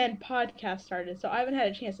 and then podcast started, so I haven't had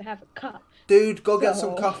a chance to have a cup. Dude, go get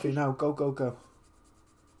some coffee now. Go.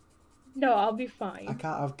 No, I'll be fine. I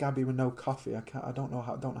can't have Gabby with no coffee. I don't know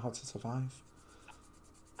how to survive.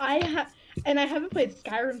 I haven't played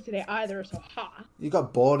Skyrim today either, so ha. You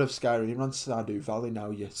got bored of Skyrim. You're on Stardew Valley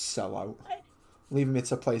now, you sellout. Leaving me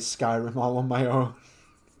to play Skyrim all on my own.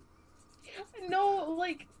 No,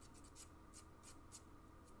 like...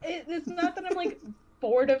 It's not that I'm, like,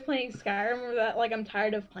 bored of playing Skyrim or that, like, I'm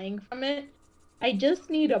tired of playing from it. I just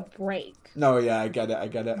need a break. No, yeah, I get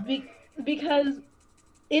it. Because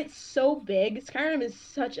it's so big. Skyrim is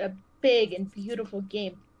such a big and beautiful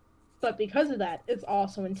game. But because of that, it's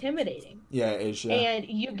also intimidating. Yeah, it is, yeah. And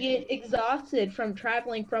you get exhausted from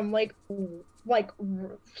traveling from,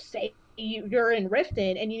 say you're in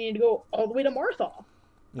Riften and you need to go all the way to Morthal.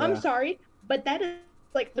 Yeah. I'm sorry, but that is,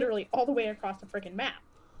 like, literally all the way across the freaking map.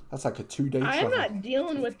 That's like a 2-day travel. I'm not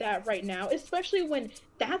dealing with that right now, especially when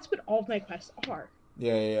that's what all of my quests are.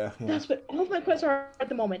 Yeah. That's what all of my quests are at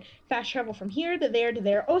the moment. Fast travel from here to there to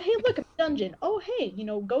there. Oh, hey, look, a dungeon. Oh, hey,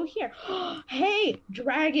 go here. Hey,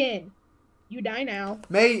 dragon. You die now.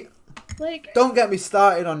 Mate, like, don't get me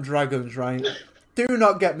started on dragons, right? Do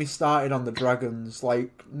not get me started on the dragons.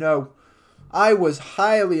 Like, no. I was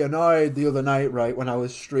highly annoyed the other night, right, when I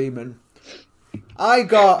was streaming. I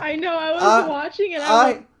know, I was watching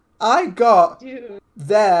and I got Dude.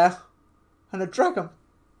 There and a dragon.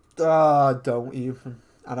 Don't even.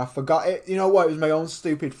 And I forgot it. You know what? It was my own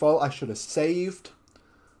stupid fault. I should have saved.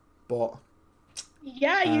 But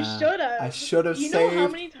Yeah, you should I have. should have You know how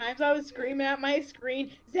saved. many times I was screaming at my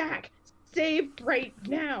screen, Zach, save right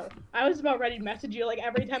now. I was about ready to message you like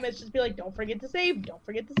every time it's just be like, don't forget to save, don't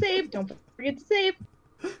forget to save, don't forget to save.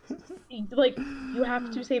 Like you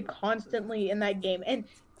have to save constantly in that game. And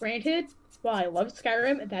granted, while I love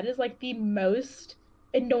Skyrim, that is like the most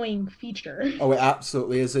annoying feature. Oh, it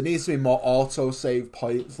absolutely is. There needs to be more auto-save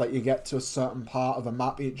points. Like, you get to a certain part of a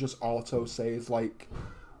map, it just auto-saves. Like,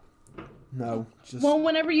 no, just Well,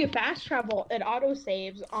 whenever you fast travel, it auto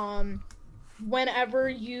saves. Whenever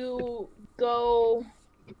you go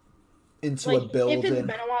into a like if it's building.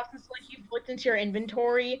 been a while since like you've looked into your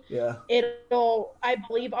inventory, Yeah, it'll I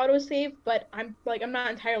believe autosave, but I'm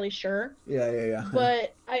not entirely sure. yeah.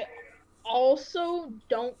 But also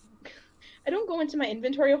don't I don't go into my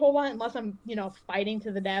inventory a whole lot unless I'm, fighting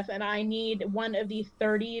to the death and I need one of the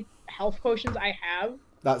 30 health potions I have.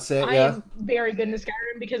 That's it. I Yeah, am very good in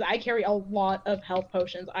Skyrim because I carry a lot of health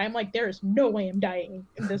potions. I'm like, there is no way I'm dying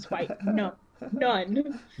in this fight. No.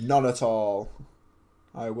 None. none at all.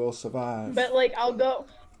 I will survive. But like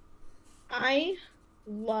I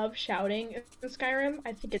love shouting in Skyrim.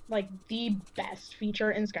 I think it's like the best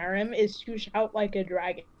feature in Skyrim is to shout like a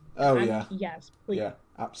dragon. Oh yeah, Yes, please. yeah,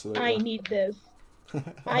 absolutely. I need this.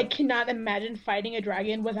 I cannot imagine fighting a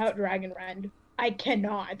dragon without Dragon Rend. I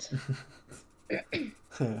cannot.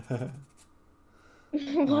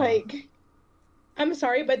 Like, I'm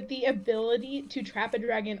sorry, but the ability to trap a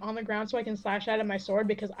dragon on the ground so I can slash out of my sword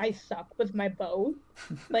because I suck with my bow,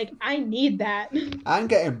 like, I need that. I'm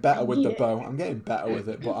getting better with the need it. bow. I'm getting better with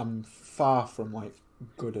it, but I'm far from like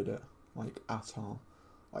good at it, like at all.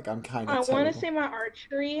 Like I'm kind I of want terrible. to say my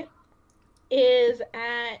archery is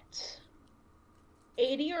at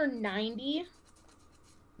 80 or 90.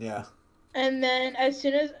 Yeah. And then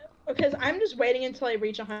because I'm just waiting until I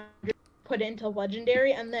reach 100, put it into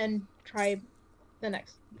legendary, and then try the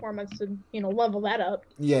next 4 months to, level that up.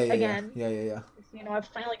 Yeah. Again. Yeah. I've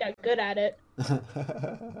finally got good at it.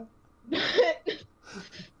 But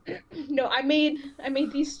no, I made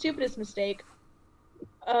the stupidest mistake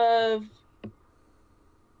of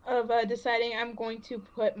deciding I'm going to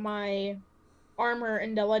put my armor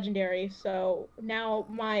into legendary, so now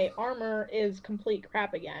my armor is complete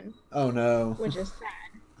crap again. Oh no. Which is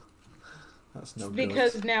sad. That's no good.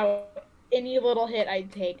 Because now any little hit I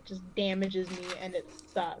take just damages me and it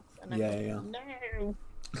sucks. And I'm no.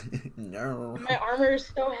 No. My armor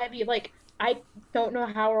is so heavy, like I don't know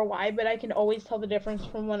how or why, but I can always tell the difference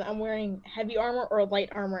from when I'm wearing heavy armor or light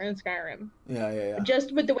armor in Skyrim. Yeah.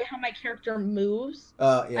 Just with the way how my character moves,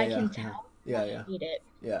 I can tell. Yeah. I hate it.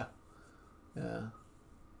 Yeah.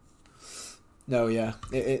 No, yeah.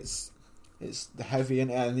 It's heavy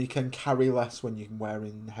and you can carry less when you're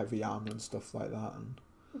wearing heavy armor and stuff like that. And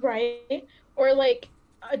Right? Or like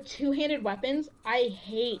two-handed weapons. I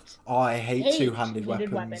hate. oh, I hate two-handed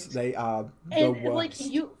two-handed weapons. They are the And worst.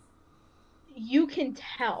 like you can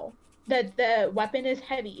tell that the weapon is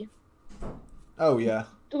heavy. Oh yeah.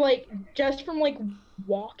 Like just from like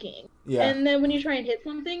walking. Yeah. And then when you try and hit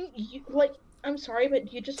something, you like I'm sorry,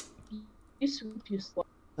 but you swoop too slow.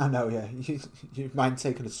 I know, yeah. You mind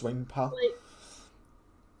taking a swing, pal?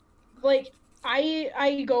 Like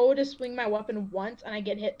I go to swing my weapon once and I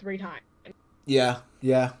get hit 3 times. Yeah.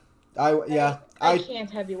 I can't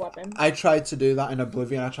heavy weapon. I tried to do that in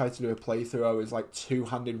Oblivion. I tried to do a playthrough. I was like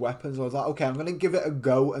two-handed weapons. I was like, okay, I'm gonna give it a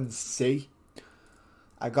go and see.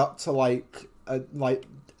 I got to like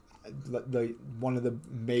the one of the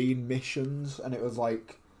main missions, and it was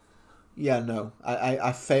like, yeah, no,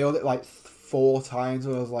 I failed it like 4 times.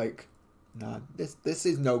 And I was like, nah, this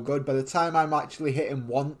is no good. By the time I'm actually hitting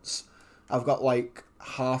once, I've got like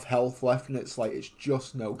half health left, and it's like it's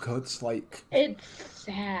just no good. It's like it's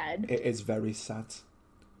sad. It is very sad.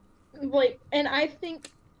 Like, and I think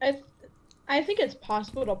it's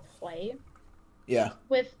possible to play. Yeah.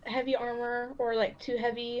 With heavy armor or like too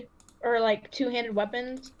heavy or like two-handed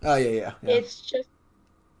weapons. Oh yeah. It's just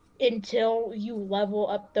until you level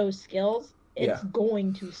up those skills, it's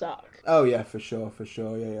going to suck. Oh yeah, for sure.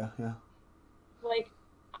 Yeah. Like,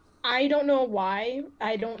 I don't know why,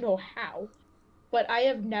 I don't know how, but I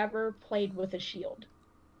have never played with a shield.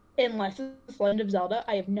 Unless it's Legend of Zelda,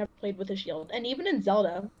 I have never played with a shield. And even in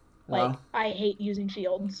Zelda, like, I hate using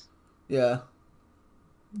shields. Yeah.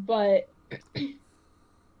 But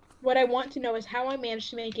what I want to know is how I managed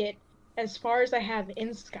to make it as far as I have in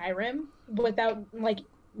Skyrim without, like,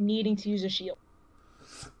 needing to use a shield.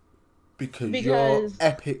 Because you're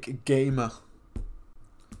epic gamer.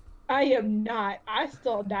 I am not. I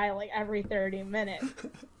still die like every 30 minutes.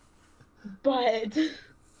 But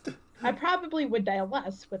I probably would die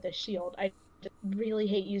less with a shield. I just really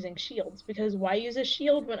hate using shields because why use a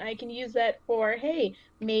shield when I can use that for, hey,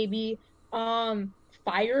 maybe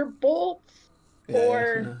fire bolts Yeah,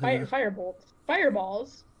 or yeah, yeah. fireballs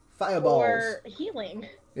Fireballs. for healing.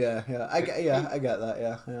 Yeah. I get that.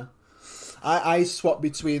 Yeah. I swap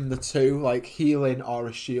between the two, like healing or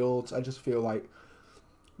a shield. I just feel like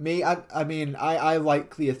I mean, I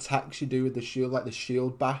like the attacks you do with the shield, like the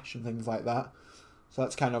shield bash and things like that. So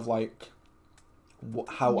that's kind of like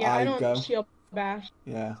how Yeah, I I don't go. shield bash.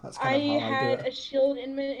 Yeah, that's kind I of how I do had it. a shield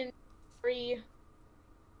in my inventory.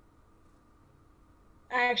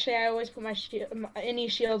 Actually, I always put my shield, any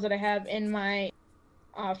shields that I have in my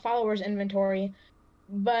followers inventory,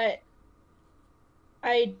 but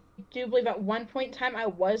I do believe at one point in time I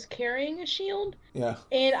was carrying a shield, Yeah.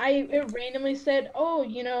 and it randomly said, "Oh,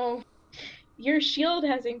 your shield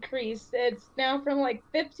has increased. It's now from like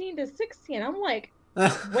 15 to 16." I'm like,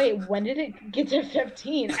 "Wait, when did it get to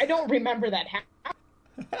 15? I don't remember that happening."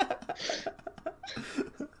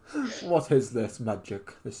 What is this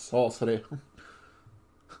magic? This sorcery?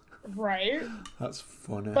 Right? That's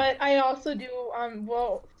funny. But I also do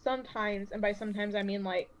well, sometimes, and by sometimes I mean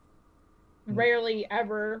like rarely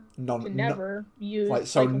ever to None, no, never like use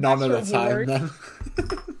so like none of lesser the time ward. then.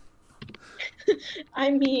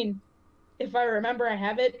 I mean, if I remember I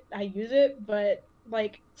have it, I use it, but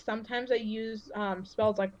like sometimes I use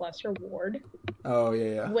spells like lesser ward, Oh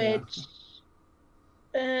yeah. which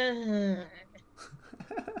uh,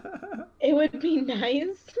 it would be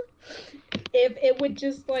nice if it would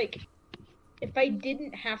just like if I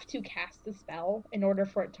didn't have to cast the spell in order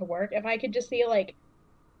for it to work, if I could just say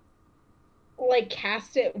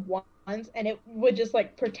cast it once and it would just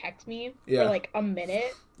like protect me for Yeah. like a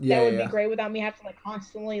minute, that would be Yeah. great without me having to like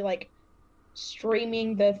constantly like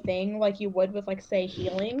streaming the thing like you would with like say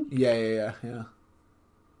healing. Yeah.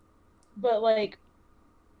 But like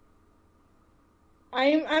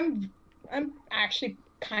I'm I'm I'm actually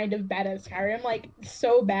kind of bad at Skyrim. Like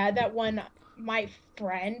so bad that when my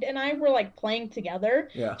friend and I were like playing together,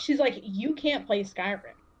 Yeah. she's like, "You can't play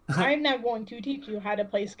Skyrim. I'm now going to teach you how to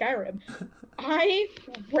play Skyrim." I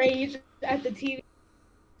raged at the TV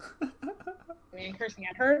and cursing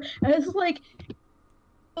at her. And it's like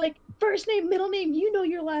first name, middle name, you know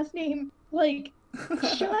your last name. Like,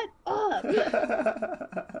 shut up.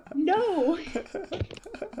 No.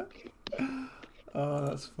 Oh,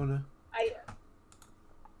 that's funny. I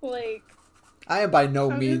like I am by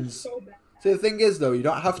no I'm just means. so bad. See, the thing is, though, you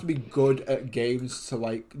don't have to be good at games to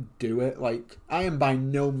like do it. Like, I am by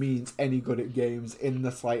no means any good at games in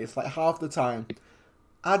the slightest. Like half the time,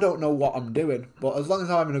 I don't know what I'm doing, but as long as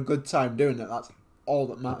I'm having a good time doing it, that's all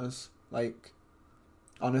that matters. Like,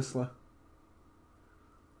 honestly,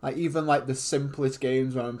 like even like the simplest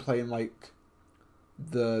games when I'm playing like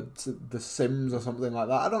the Sims or something like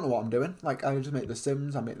that, I don't know what I'm doing. Like, I just make the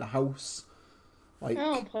Sims, I make the house. I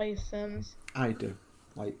don't Like, play Sims. I do.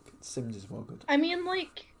 Like, Sims is well good. I mean,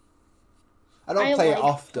 like, I don't I play it like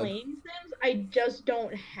often. playing Sims. I just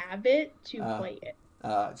don't have it to Uh, play it.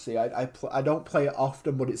 See, I don't play it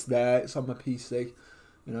often, but it's there. It's on my PC,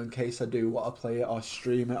 you know, in case I do want to play it or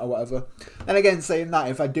stream it or whatever. And again, saying that,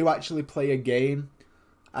 if I do actually play a game,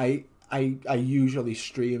 I usually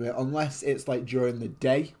stream it unless it's like during the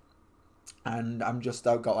day, and I've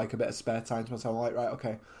got like a bit of spare time to myself. I'm like, right,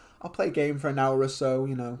 okay, I'll play a game for an hour or so.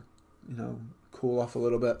 Cool off a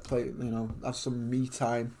little bit, play, have some me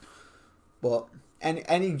time. But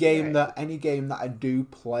any game Right. that I do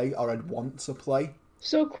play or I'd want to play.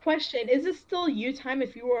 So, question, is it still you time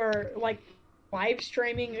if you were like live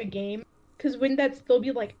streaming a game? Because wouldn't that still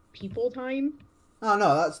be like people time? Oh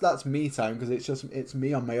no, that's me time because it's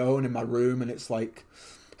me on my own in my room and it's like,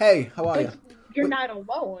 hey, how are you? But you're But not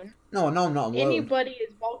alone. no, I'm not alone. Anybody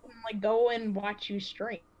is welcome to like go and watch you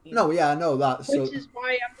stream. No, yeah, I know that. Which So is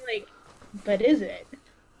why I'm like, but is it?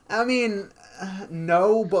 I mean,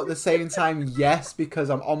 no, but at the same time, yes, because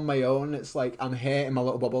I'm on my own. It's like I'm here in my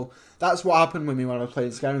little bubble. That's what happened with me when I was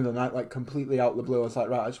playing Skyrim the night, like completely out of the blue. I was like,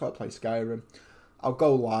 right, I just want to play Skyrim. I'll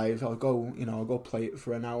go live. I'll go play it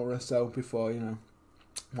for an hour or so before,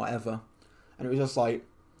 whatever. And it was just like,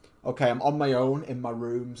 okay, I'm on my own in my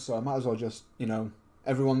room, so I might as well just,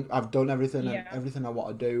 everyone. I've done everything, Yeah. everything I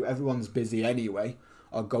want to do. Everyone's busy anyway,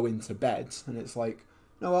 or going to bed, and it's like,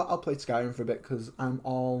 you know what? I'll play Skyrim for a bit because I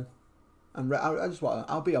just want.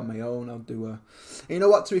 I'll be on my own. I'll do a. And you know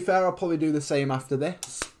what? To be fair, I'll probably do the same after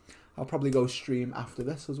this. I'll probably go stream after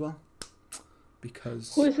this as well,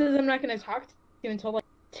 because. Who says I'm not going to talk to you until like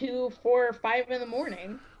 2, 4, or 5 in the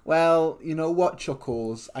morning? Well, you know what,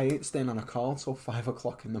 Chuckles? I ain't staying on a call till 5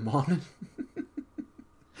 o'clock in the morning.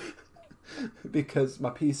 because my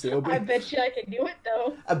PC will be. I bet you I could do it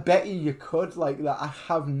though. I bet you could like that. I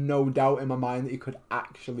have no doubt in my mind that you could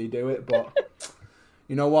actually do it. But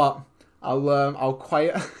you know what? I'll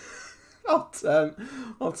quiet. I'll turn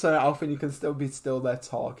it off, and you can still be there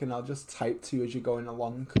talking. I'll just type to you as you're going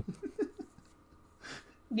along.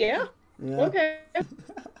 Yeah. Yeah. Okay.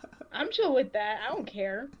 I'm chill with that. I don't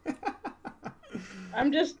care.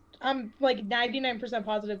 I'm like 99%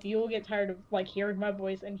 positive you will get tired of like hearing my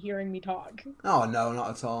voice and hearing me talk. Oh no,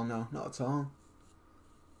 not at all. No, not at all.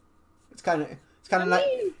 It's kind of I nice.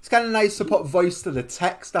 mean- It's kind of nice to put voice to the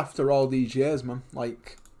text after all these years, man.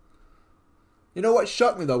 Like, you know what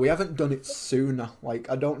shocked me though? We haven't done it sooner. Like,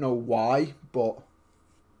 I don't know why, but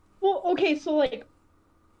Well, okay, so like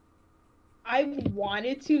I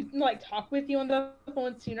wanted to like talk with you on the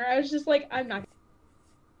phone sooner. I was just like, I'm not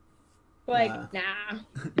like, nah.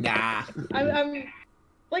 nah. I'm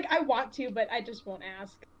like I want to, but I just won't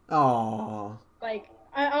ask. Oh. Like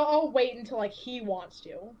I'll wait until like he wants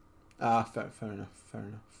to. Ah, fair enough.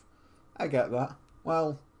 I get that.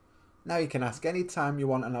 Well, now you can ask any time you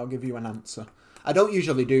want and I'll give you an answer. I don't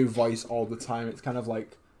usually do voice all the time. It's kind of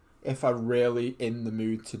like if I'm really in the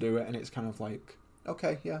mood to do it, and it's kind of like,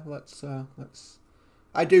 okay, yeah, let's.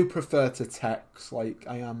 I do prefer to text. Like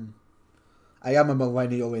I am a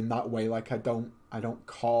millennial in that way. Like I don't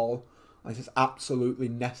call unless it's absolutely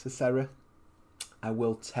necessary. I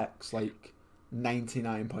will text like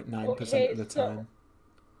 99.9% of the time.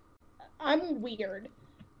 I'm weird.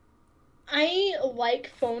 I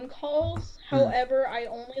like phone calls. However, I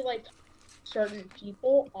only like certain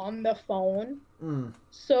people on the phone.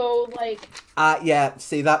 So like yeah,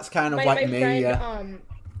 see that's kind of my like me, friend, yeah.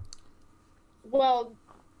 Well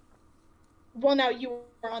now you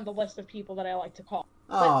are on the list of people that I like to call.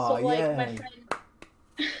 Oh, So like yeah.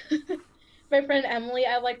 my friend Emily,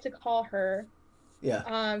 I like to call her.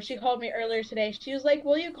 Yeah. She called me earlier today. She was like,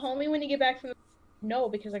 "Will you call me when you get back from the..." No,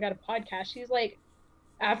 because I got a podcast. She's like,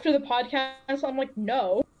 "After the podcast?" I'm like,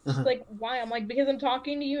 "No." She's like, "Why?" I'm like, "Because I'm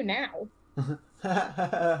talking to you now."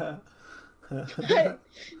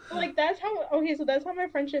 Like that's how my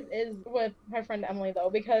friendship is with my friend Emily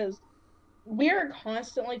though, because we are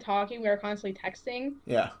constantly talking, we are constantly texting.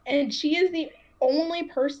 Yeah. And she is the only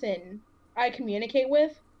person I communicate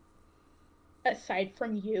with aside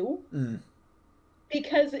from you.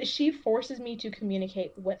 Because she forces me to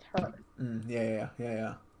communicate with her.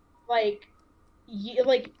 Yeah. Like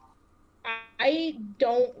I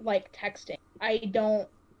don't like texting.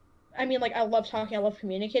 I mean, like, I love talking, I love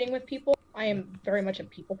communicating with people. I am very much a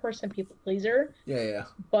people person, people pleaser. Yeah.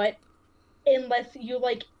 But unless you,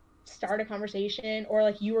 like, start a conversation or,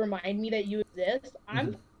 like, you remind me that you exist,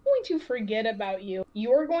 I'm going to forget about you.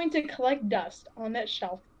 You're going to collect dust on that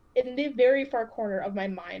shelf in the very far corner of my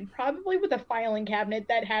mind, probably with a filing cabinet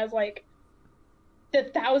that has, like, the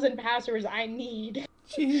 1,000 passwords I need.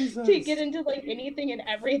 Jesus. To get into like anything and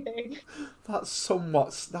everything. That's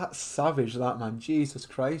savage, that man. Jesus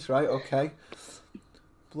Christ, right? Okay.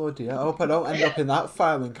 Bloody hell. I hope I don't end up in that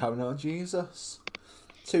filing cabinet. Oh, Jesus.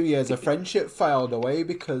 2 years of friendship filed away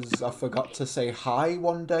because I forgot to say hi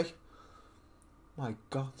one day. My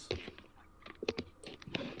God.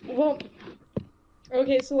 Well,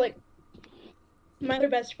 okay, so like my other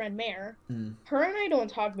best friend Mare, her and I don't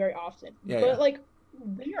talk very often. But like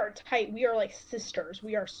we are tight. We are like sisters.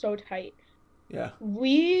 We are so tight. Yeah.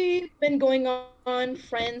 We've been going on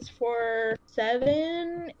friends for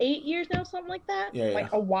 7, 8 years now, something like that. Yeah.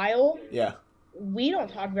 Like a while. Yeah. We don't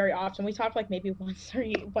talk very often. We talk like maybe once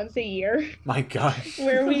a year. My gosh.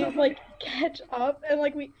 Where we like catch up and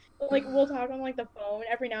like we'll talk on like the phone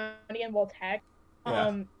every now and again. We'll text.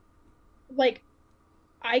 Yeah. Like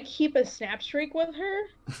I keep a snap streak with her.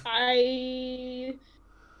 I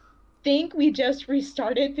think we just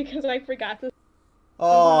restarted because I forgot to.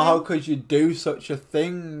 Oh, how could you do such a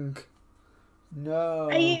thing? No.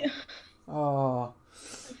 I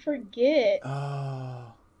forget.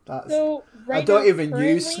 Oh, that's. So right I don't now, even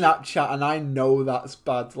currently, use Snapchat, and I know that's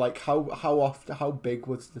bad. Like, how big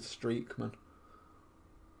was the streak, man?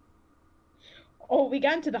 Oh, we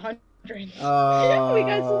got into the hundreds. We Oh.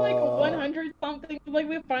 got to like 100 something. Like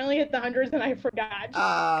we finally hit the hundreds, and I forgot.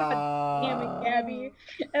 God damn it, Gabby.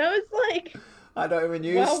 And I was like, I don't even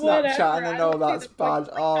use well, Snapchat, whatever. and I know that's bad.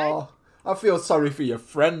 Oh, I feel sorry for your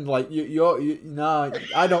friend. Like no,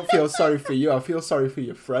 I don't feel sorry for you. I feel sorry for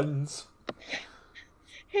your friends.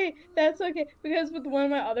 Hey, that's okay, because with one of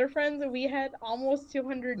my other friends, we had almost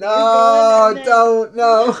 200 days No, going, and then... don't,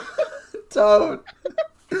 no, don't.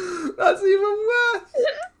 That's even worse.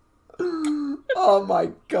 Oh my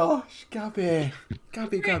gosh, Gabby.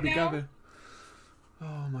 Gabby.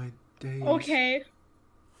 Oh my days. Okay.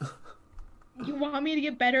 You want me to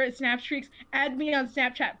get better at snap streaks? Add me on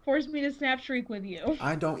Snapchat. Force me to snap streak with you.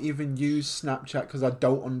 I don't even use Snapchat because I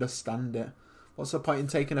don't understand it. What's the point in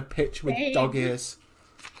taking a picture with dog ears?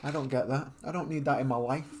 I don't get that. I don't need that in my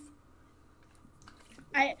life.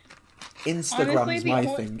 Instagram's my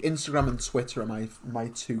thing. Instagram and Twitter are my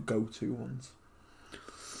two go-to ones.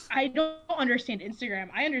 I don't understand Instagram.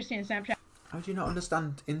 I understand Snapchat. How do you not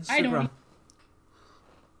understand Instagram?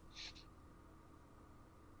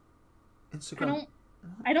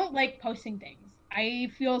 I don't like posting things. I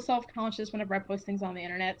feel self-conscious whenever I post things on the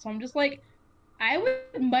internet. So I'm just like, I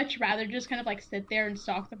would much rather just kind of like sit there and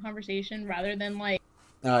stalk the conversation rather than like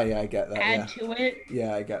oh yeah, I get that. Add to it.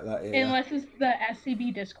 Yeah, I get that. Yeah. Unless it's the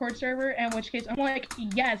SCB Discord server, in which case I'm like,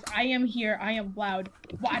 yes, I am here. I am loud.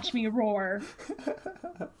 Watch me roar.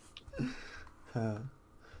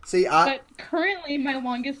 See, But currently, my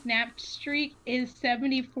longest snap streak is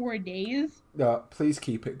 74 days. Please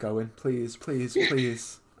keep it going. Please, please,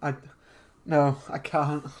 please. No, I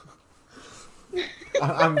can't.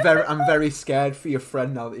 I'm very scared for your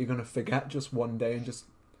friend now that you're gonna forget just one day and it's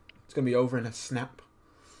gonna be over in a snap.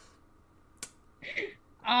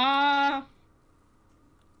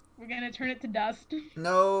 We're gonna turn it to dust.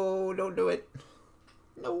 No, don't do it.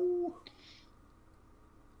 No.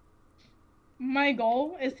 My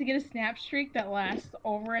goal is to get a snap streak that lasts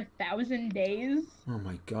over 1,000 days. Oh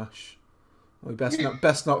my gosh. We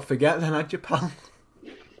best not forget then, had you, pal?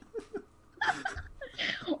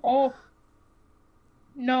 Oh.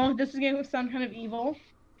 No, this is gonna sound kind of evil,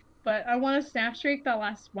 but I want a snap streak that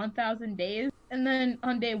lasts 1,000 days, and then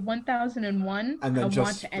on day 1,001, I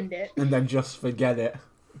want to end it. And then just forget it.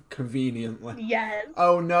 Conveniently. Yes.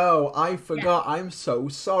 Oh no, I forgot. Yes. I'm so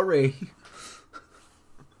sorry.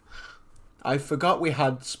 I forgot we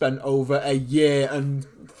had spent over a year and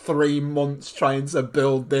 3 months trying to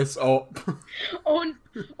build this up. Oh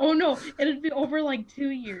no, it'd be over like 2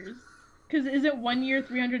 years. Because is it 1 year,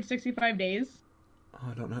 365 days? Oh,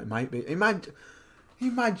 I don't know, it might be. Imagine.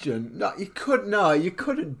 No, you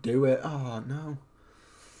couldn't do it. Oh, no.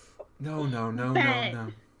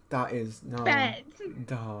 No. That is, no. Bet.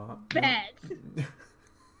 No. Bet.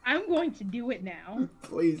 I'm going to do it now.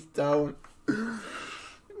 Please don't.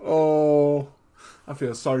 Oh, I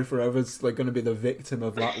feel sorry for whoever's going to be the victim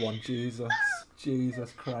of that one. Jesus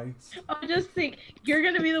Christ. I'll just think you're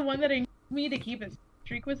going to be the one that encouraged me to keep a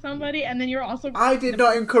streak with somebody, and then you're also. I did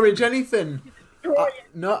not encourage anything.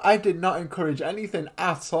 I did not encourage anything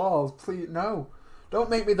at all. Please, no. Don't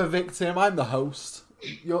make me the victim. I'm the host.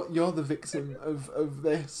 You're the victim of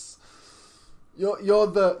this. You're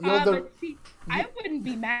the. See, I wouldn't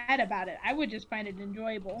be mad about it. I would just find it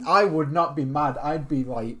enjoyable. I would not be mad. I'd be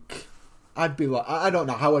like, I don't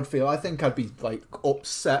know how I'd feel. I think I'd be like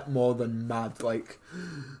upset more than mad. Like,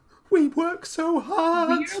 we work so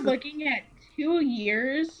hard. We're looking at 2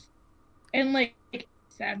 years and like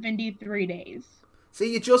 73 days.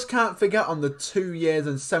 See, you just can't forget on the 2 years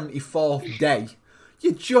and 74th day.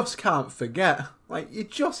 You just can't forget. Like, you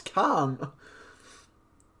just can't.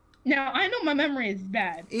 Now, I know my memory is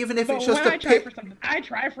bad. Even if it's just I try for something.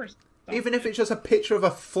 Even if it's just a picture of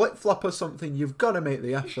a flip-flop or something, you've got to make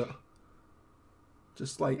the effort.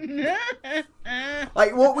 Just like...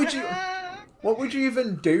 like, what would you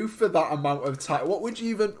even do for that amount of time?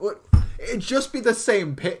 It'd just be the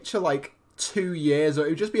same picture, like, 2 years, or it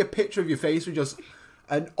would just be a picture of your face with just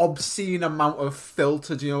an obscene amount of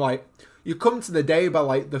filters. You know, like, you come to the day by,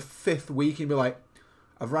 like, the 5th week and be like,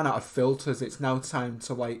 I've run out of filters. It's now time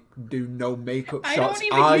to, like, do no makeup shots.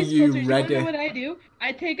 Are you ready? You know what I do?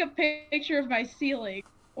 I take a picture of my ceiling,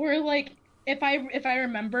 or like if I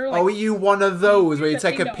remember. Like, are you one of those where you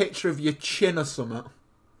take a picture of your chin or something?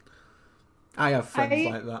 I have friends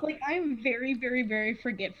like that. Like, I'm very, very, very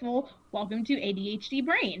forgetful. Welcome to ADHD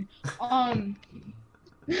brain.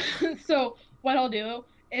 So what I'll do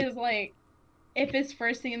is, like, if it's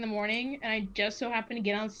first thing in the morning and I just so happen to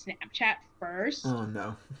get on Snapchat first. Oh,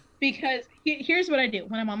 no. Because here's what I do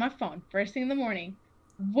when I'm on my phone, first thing in the morning.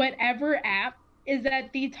 Whatever app is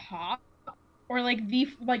at the top or, like, the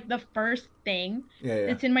first thing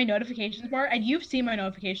that's in my notifications bar, and you've seen my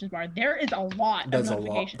notifications bar, there is a lot of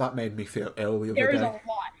notifications. That made me feel ill the other day. There is a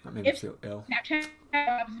lot. That made me feel ill. Snapchat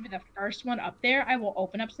happens to be the first one up there, I will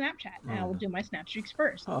open up Snapchat, and I will do my snap streaks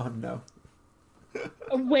first. Oh, no.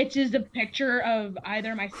 Which is a picture of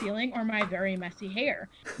either my ceiling or my very messy hair.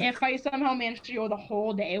 If I somehow manage to go the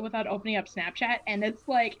whole day without opening up Snapchat and it's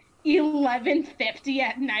like 11:50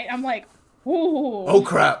 at night, I'm like, ooh. Oh,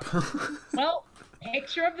 crap. Well,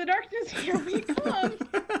 picture of the darkness, here we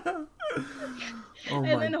come. Oh,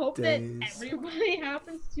 and then hope that everybody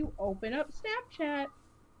happens to open up Snapchat.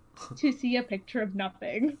 to see a picture of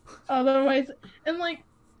nothing. Otherwise, and like,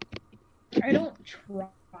 I don't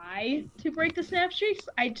try to break the snap streaks.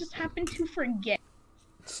 I just happen to forget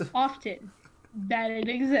often that it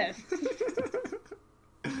exists.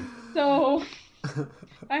 So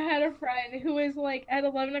I had a friend who was like at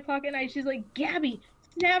 11 o'clock at night, she's like, Gabby,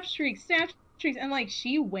 snap streaks, snap streaks. And like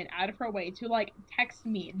she went out of her way to like text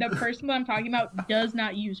me. The person that I'm talking about does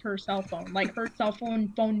not use her cell phone. Like her cell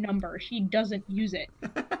phone number. She doesn't use it.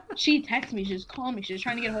 She texts me, she just called me, she was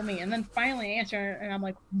trying to get a hold of me, and then finally I answer her and I'm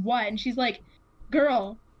like, what? And she's like,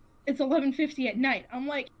 girl, it's 11:50 at night. I'm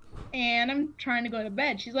like, and I'm trying to go to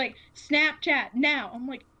bed. She's like, Snapchat now. I'm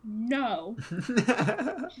like, no.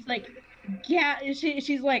 She's like, yeah.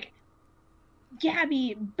 She's like,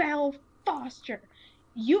 Gabby Bell Foster,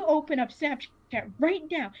 you open up Snapchat right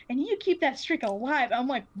now and you keep that streak alive. I'm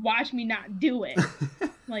like, watch me not do it.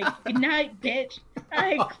 Like, good night, bitch.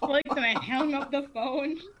 I clicked and I hung up the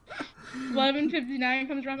phone. 11:59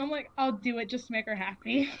 comes around. I'm like, I'll do it just to make her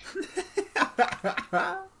happy.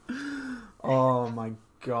 Oh my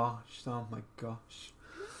gosh. Oh my gosh.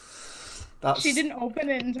 She didn't open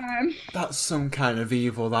it in time. That's some kind of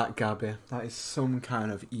evil, that, Gabby. That is some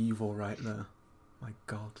kind of evil right there. My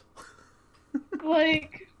God.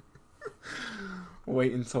 Like,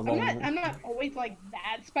 waiting so long. I'm not always like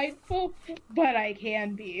that spiteful, but I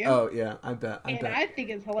can be. Oh yeah, I bet. I think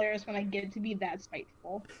it's hilarious when I get to be that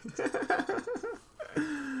spiteful.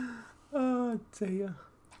 Oh dear.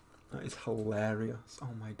 That is hilarious. Oh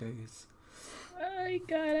my days. I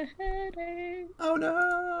got a headache. Oh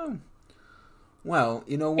no. Well,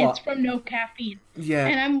 you know what? It's from no caffeine. Yeah.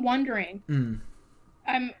 And I'm wondering,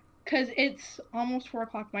 because it's almost 4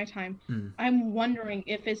 o'clock my time. I'm wondering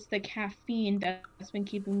if it's the caffeine that's been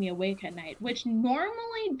keeping me awake at night, which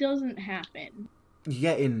normally doesn't happen.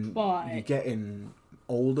 You're getting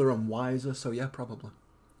older and wiser, so yeah, probably.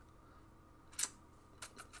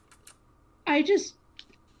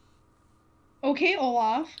 Okay,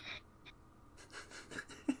 Olaf.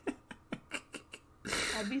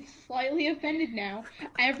 I'll be slightly offended now.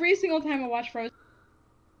 Every single time I watch Frozen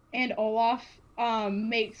and Olaf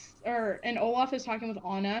Olaf is talking with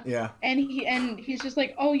Anna. Yeah. And he's just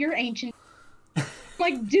like, "Oh, you're ancient." I'm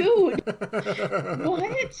like, dude.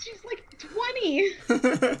 What? She's like 20.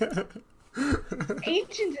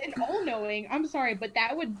 Ancient and all-knowing. I'm sorry, but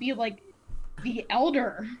that would be like the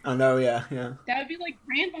elder. I know, yeah. That would be like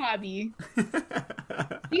Grandbobby.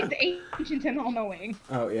 He's ancient and all-knowing.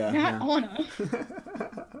 Oh, yeah. Not Anna.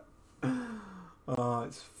 Oh,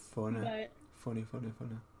 it's funny. But... Funny.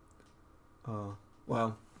 Oh,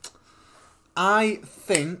 well. I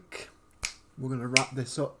think we're going to wrap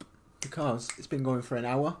this up because it's been going for an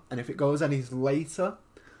hour, and if it goes any later,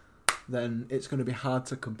 then it's going to be hard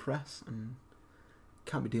to compress, and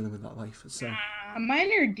can't be dealing with that life. So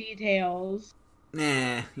minor details.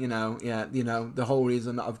 The whole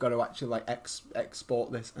reason that I've got to actually like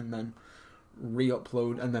export this and then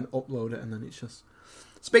re-upload and then upload it, and then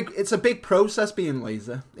it's a big process being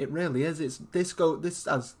lazy. It really is. This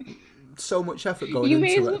has so much effort going into it.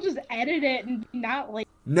 You may as well just edit it and not like.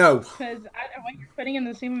 No. Because you're putting in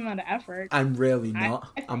the same amount of effort. I'm really not.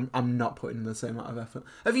 I'm not putting in the same amount of effort.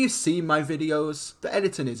 Have you seen my videos? The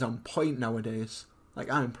editing is on point nowadays.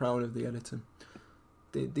 Like, I'm proud of the editing.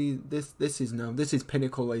 This is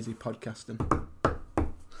pinnacle lazy podcasting.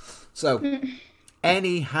 So,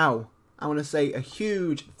 anyhow, I want to say a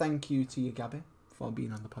huge thank you to you, Gabby, for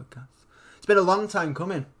being on the podcast. It's been a long time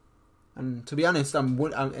coming, and to be honest, I'm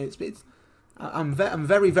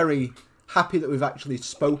very, very happy that we've actually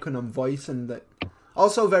spoken on voice, and that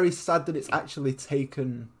also very sad that it's actually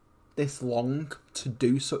taken this long to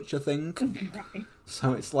do such a thing. Right.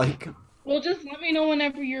 So it's like, well, just let me know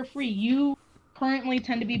whenever you're free. You currently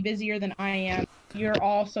tend to be busier than I am. You're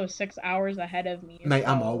also 6 hours ahead of me. Mate,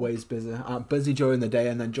 I'm always busy. I'm busy during the day,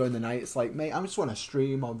 and then during the night, it's like, mate, I just want to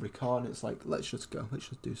stream or record. And it's like, let's just go. Let's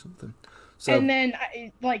just do something. So, and then,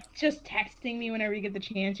 just texting me whenever you get the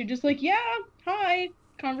chance. You're just like, yeah, hi,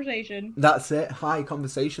 conversation. That's it. Hi,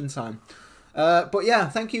 conversation time. But yeah,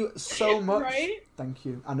 thank you so much. Right? Thank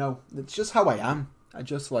you. I know. It's just how I am. I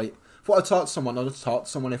just like, if I want to talk to someone, I'll just talk to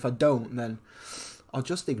someone. If I don't, then I'll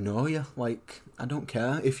just ignore you. Like, I don't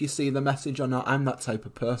care if you see the message or not. I'm that type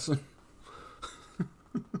of person.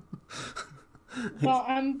 Well,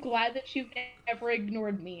 I'm glad that you've never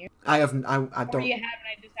ignored me. I haven't. I don't. Or you haven't.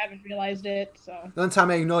 I just haven't realized it. So the only time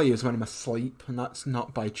I ignore you is when I'm asleep, and that's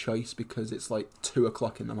not by choice because it's like 2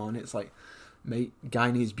 o'clock in the morning. It's like, mate,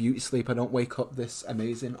 guy needs beauty sleep. I don't wake up this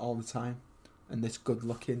amazing all the time, and this good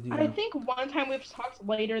looking. You know? I think one time we've talked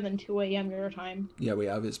later than 2 a.m. your time. Yeah, we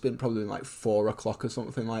have. It's been probably like 4 o'clock or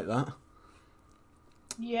something like that.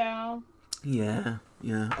 Yeah. Yeah.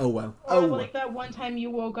 Oh well. Or Oh well. like that one time you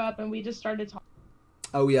woke up and we just started talking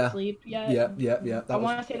Oh yeah. sleep yet. Yeah. I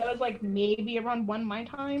want to say that was like maybe around 1 my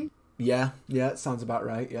time. Yeah. It sounds about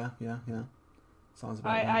right. Yeah. Sounds about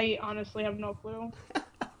right. I honestly have no clue.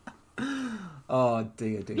 Oh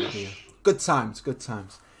dear. Good times.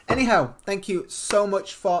 Anyhow, thank you so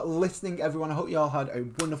much for listening, everyone. I hope you all had a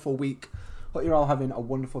wonderful week. Hope you're all having a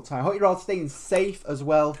wonderful time. Hope you're all staying safe as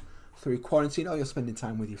well through quarantine. Or you're spending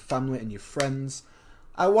time with your family and your friends.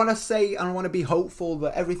 I want to say and I want to be hopeful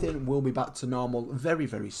that everything will be back to normal very,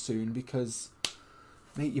 very soon, because,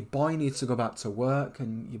 mate, your boy needs to go back to work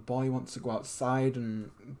and your boy wants to go outside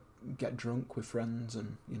and get drunk with friends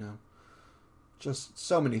and, you know, just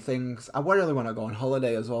so many things. I really want to go on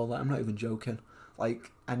holiday as well. Like, I'm not even joking.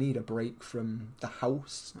 Like, I need a break from the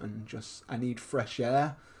house and just, I need fresh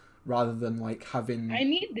air rather than, like, having... I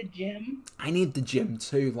need the gym. I need the gym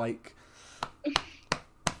too, like,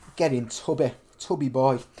 getting tubby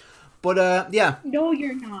boy. But, yeah. No,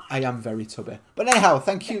 you're not. I am very tubby. But anyhow,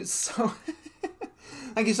 thank you so...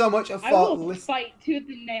 thank you so much for I will fight tooth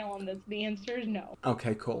and nail on this. The answer is no.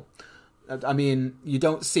 Okay, cool. I mean, you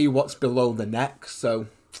don't see what's below the neck, so,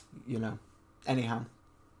 you know. Anyhow,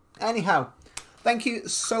 thank you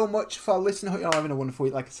so much for listening. Hope you're all having a wonderful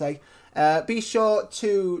week, like I say. Be sure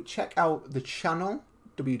to check out the channel,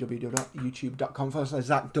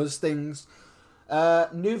 www.youtube.com/ZachDoesThings.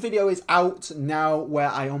 New video is out now where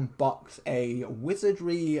I unbox a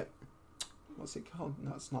wizardry... What's it called?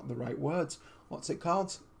 That's not the right words. What's it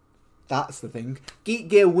called? That's the thing. Geek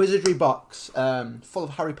Gear Wizardry box, full of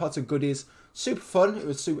Harry Potter goodies. Super fun. It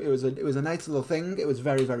was a nice little thing. It was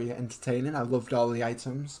very, very entertaining. I loved all the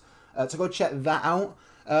items. So go check that out,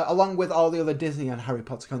 along with all the other Disney and Harry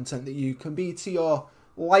Potter content that you can be to your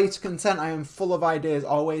light content. I am full of ideas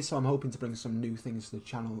always, so I'm hoping to bring some new things to the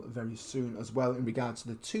channel very soon as well in regards to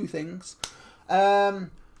the two things.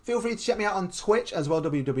 Feel free to check me out on Twitch as well,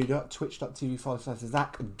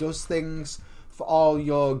 www.twitch.tv/ZachDoesThings, for all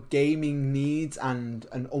your gaming needs and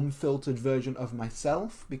an unfiltered version of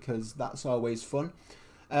myself, because that's always fun.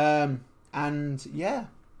 And yeah,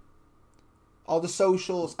 all the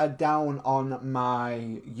socials are down on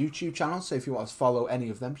my YouTube channel, so if you want to follow any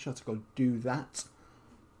of them, be sure to go do that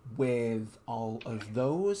with all of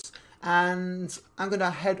those. And I'm going to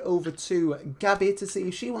head over to Gabby to see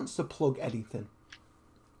if she wants to plug anything.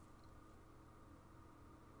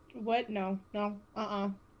 What? No. No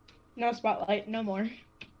spotlight, no more.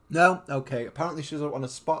 No? Okay. Apparently she doesn't want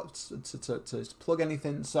to plug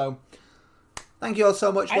anything, so thank you all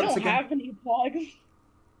so much once again. I don't have any plugs.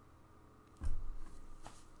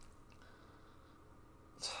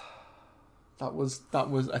 That was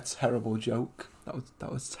a terrible joke.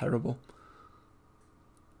 That was terrible.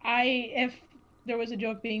 If there was a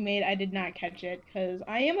joke being made, I did not catch it, because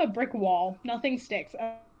I am a brick wall. Nothing sticks.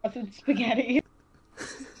 Nothing spaghetti.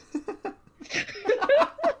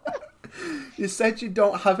 You said you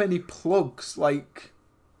don't have any plugs, like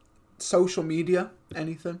social media,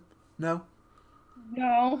 anything? No?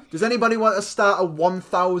 No. Does anybody want to start a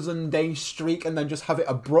 1,000-day streak and then just have it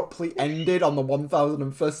abruptly ended on the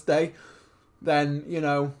 1,001st day? Then, you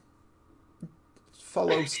know,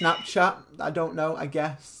 follow Snapchat. I don't know, I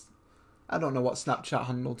guess. I don't know what Snapchat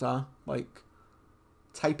handles are. Like,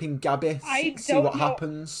 type in Gabby, see what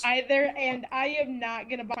happens. Either, and I am not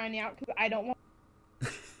going to find out because I don't know,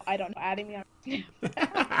 adding me on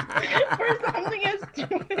Snapchat for something as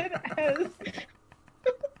stupid as...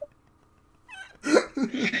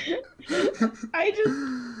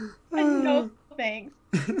 no thanks.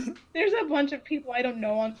 There's a bunch of people I don't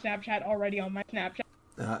know on Snapchat already on my Snapchat.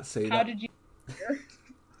 How did you hear?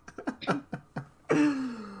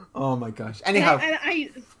 Oh my gosh. Anyhow. And I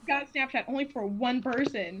got Snapchat only for one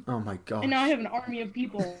person. Oh my gosh. And now I have an army of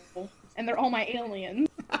people. And they're all my aliens.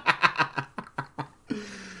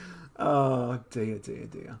 Oh dear.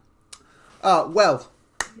 Well.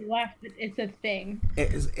 Left, it's a thing.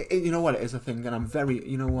 It is. You know what? It is a thing, and I'm very.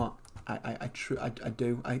 You know what? I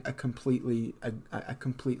do. I completely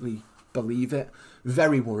believe it.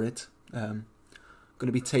 Very worried. Going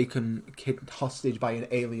to be taken hostage by an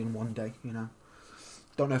alien one day. You know.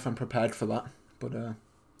 Don't know if I'm prepared for that, but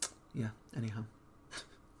yeah. Anyhow.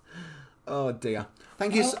 Oh dear.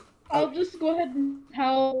 Thank you. I'll just go ahead and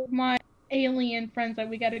tell my alien friends that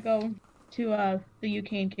we got to go to the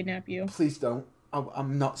UK and kidnap you. Please don't.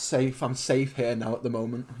 I'm not safe. I'm safe here now at the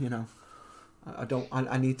moment. You know,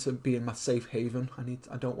 I need to be in my safe haven.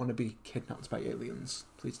 I don't want to be kidnapped by aliens.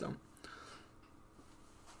 Please don't.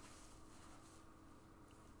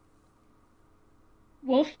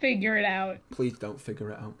 We'll figure it out. Please don't figure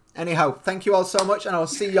it out. Anyhow, thank you all so much, and I'll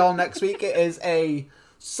see y'all next week. It is a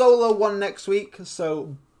Solo one next week,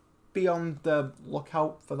 so be on the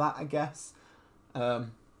lookout for that, I guess.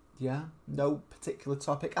 Yeah, no particular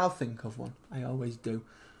topic. I'll think of one. I always do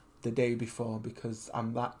the day before because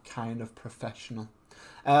I'm that kind of professional.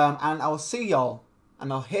 And I'll see y'all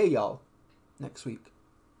and I'll hear y'all next week.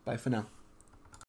 Bye for now.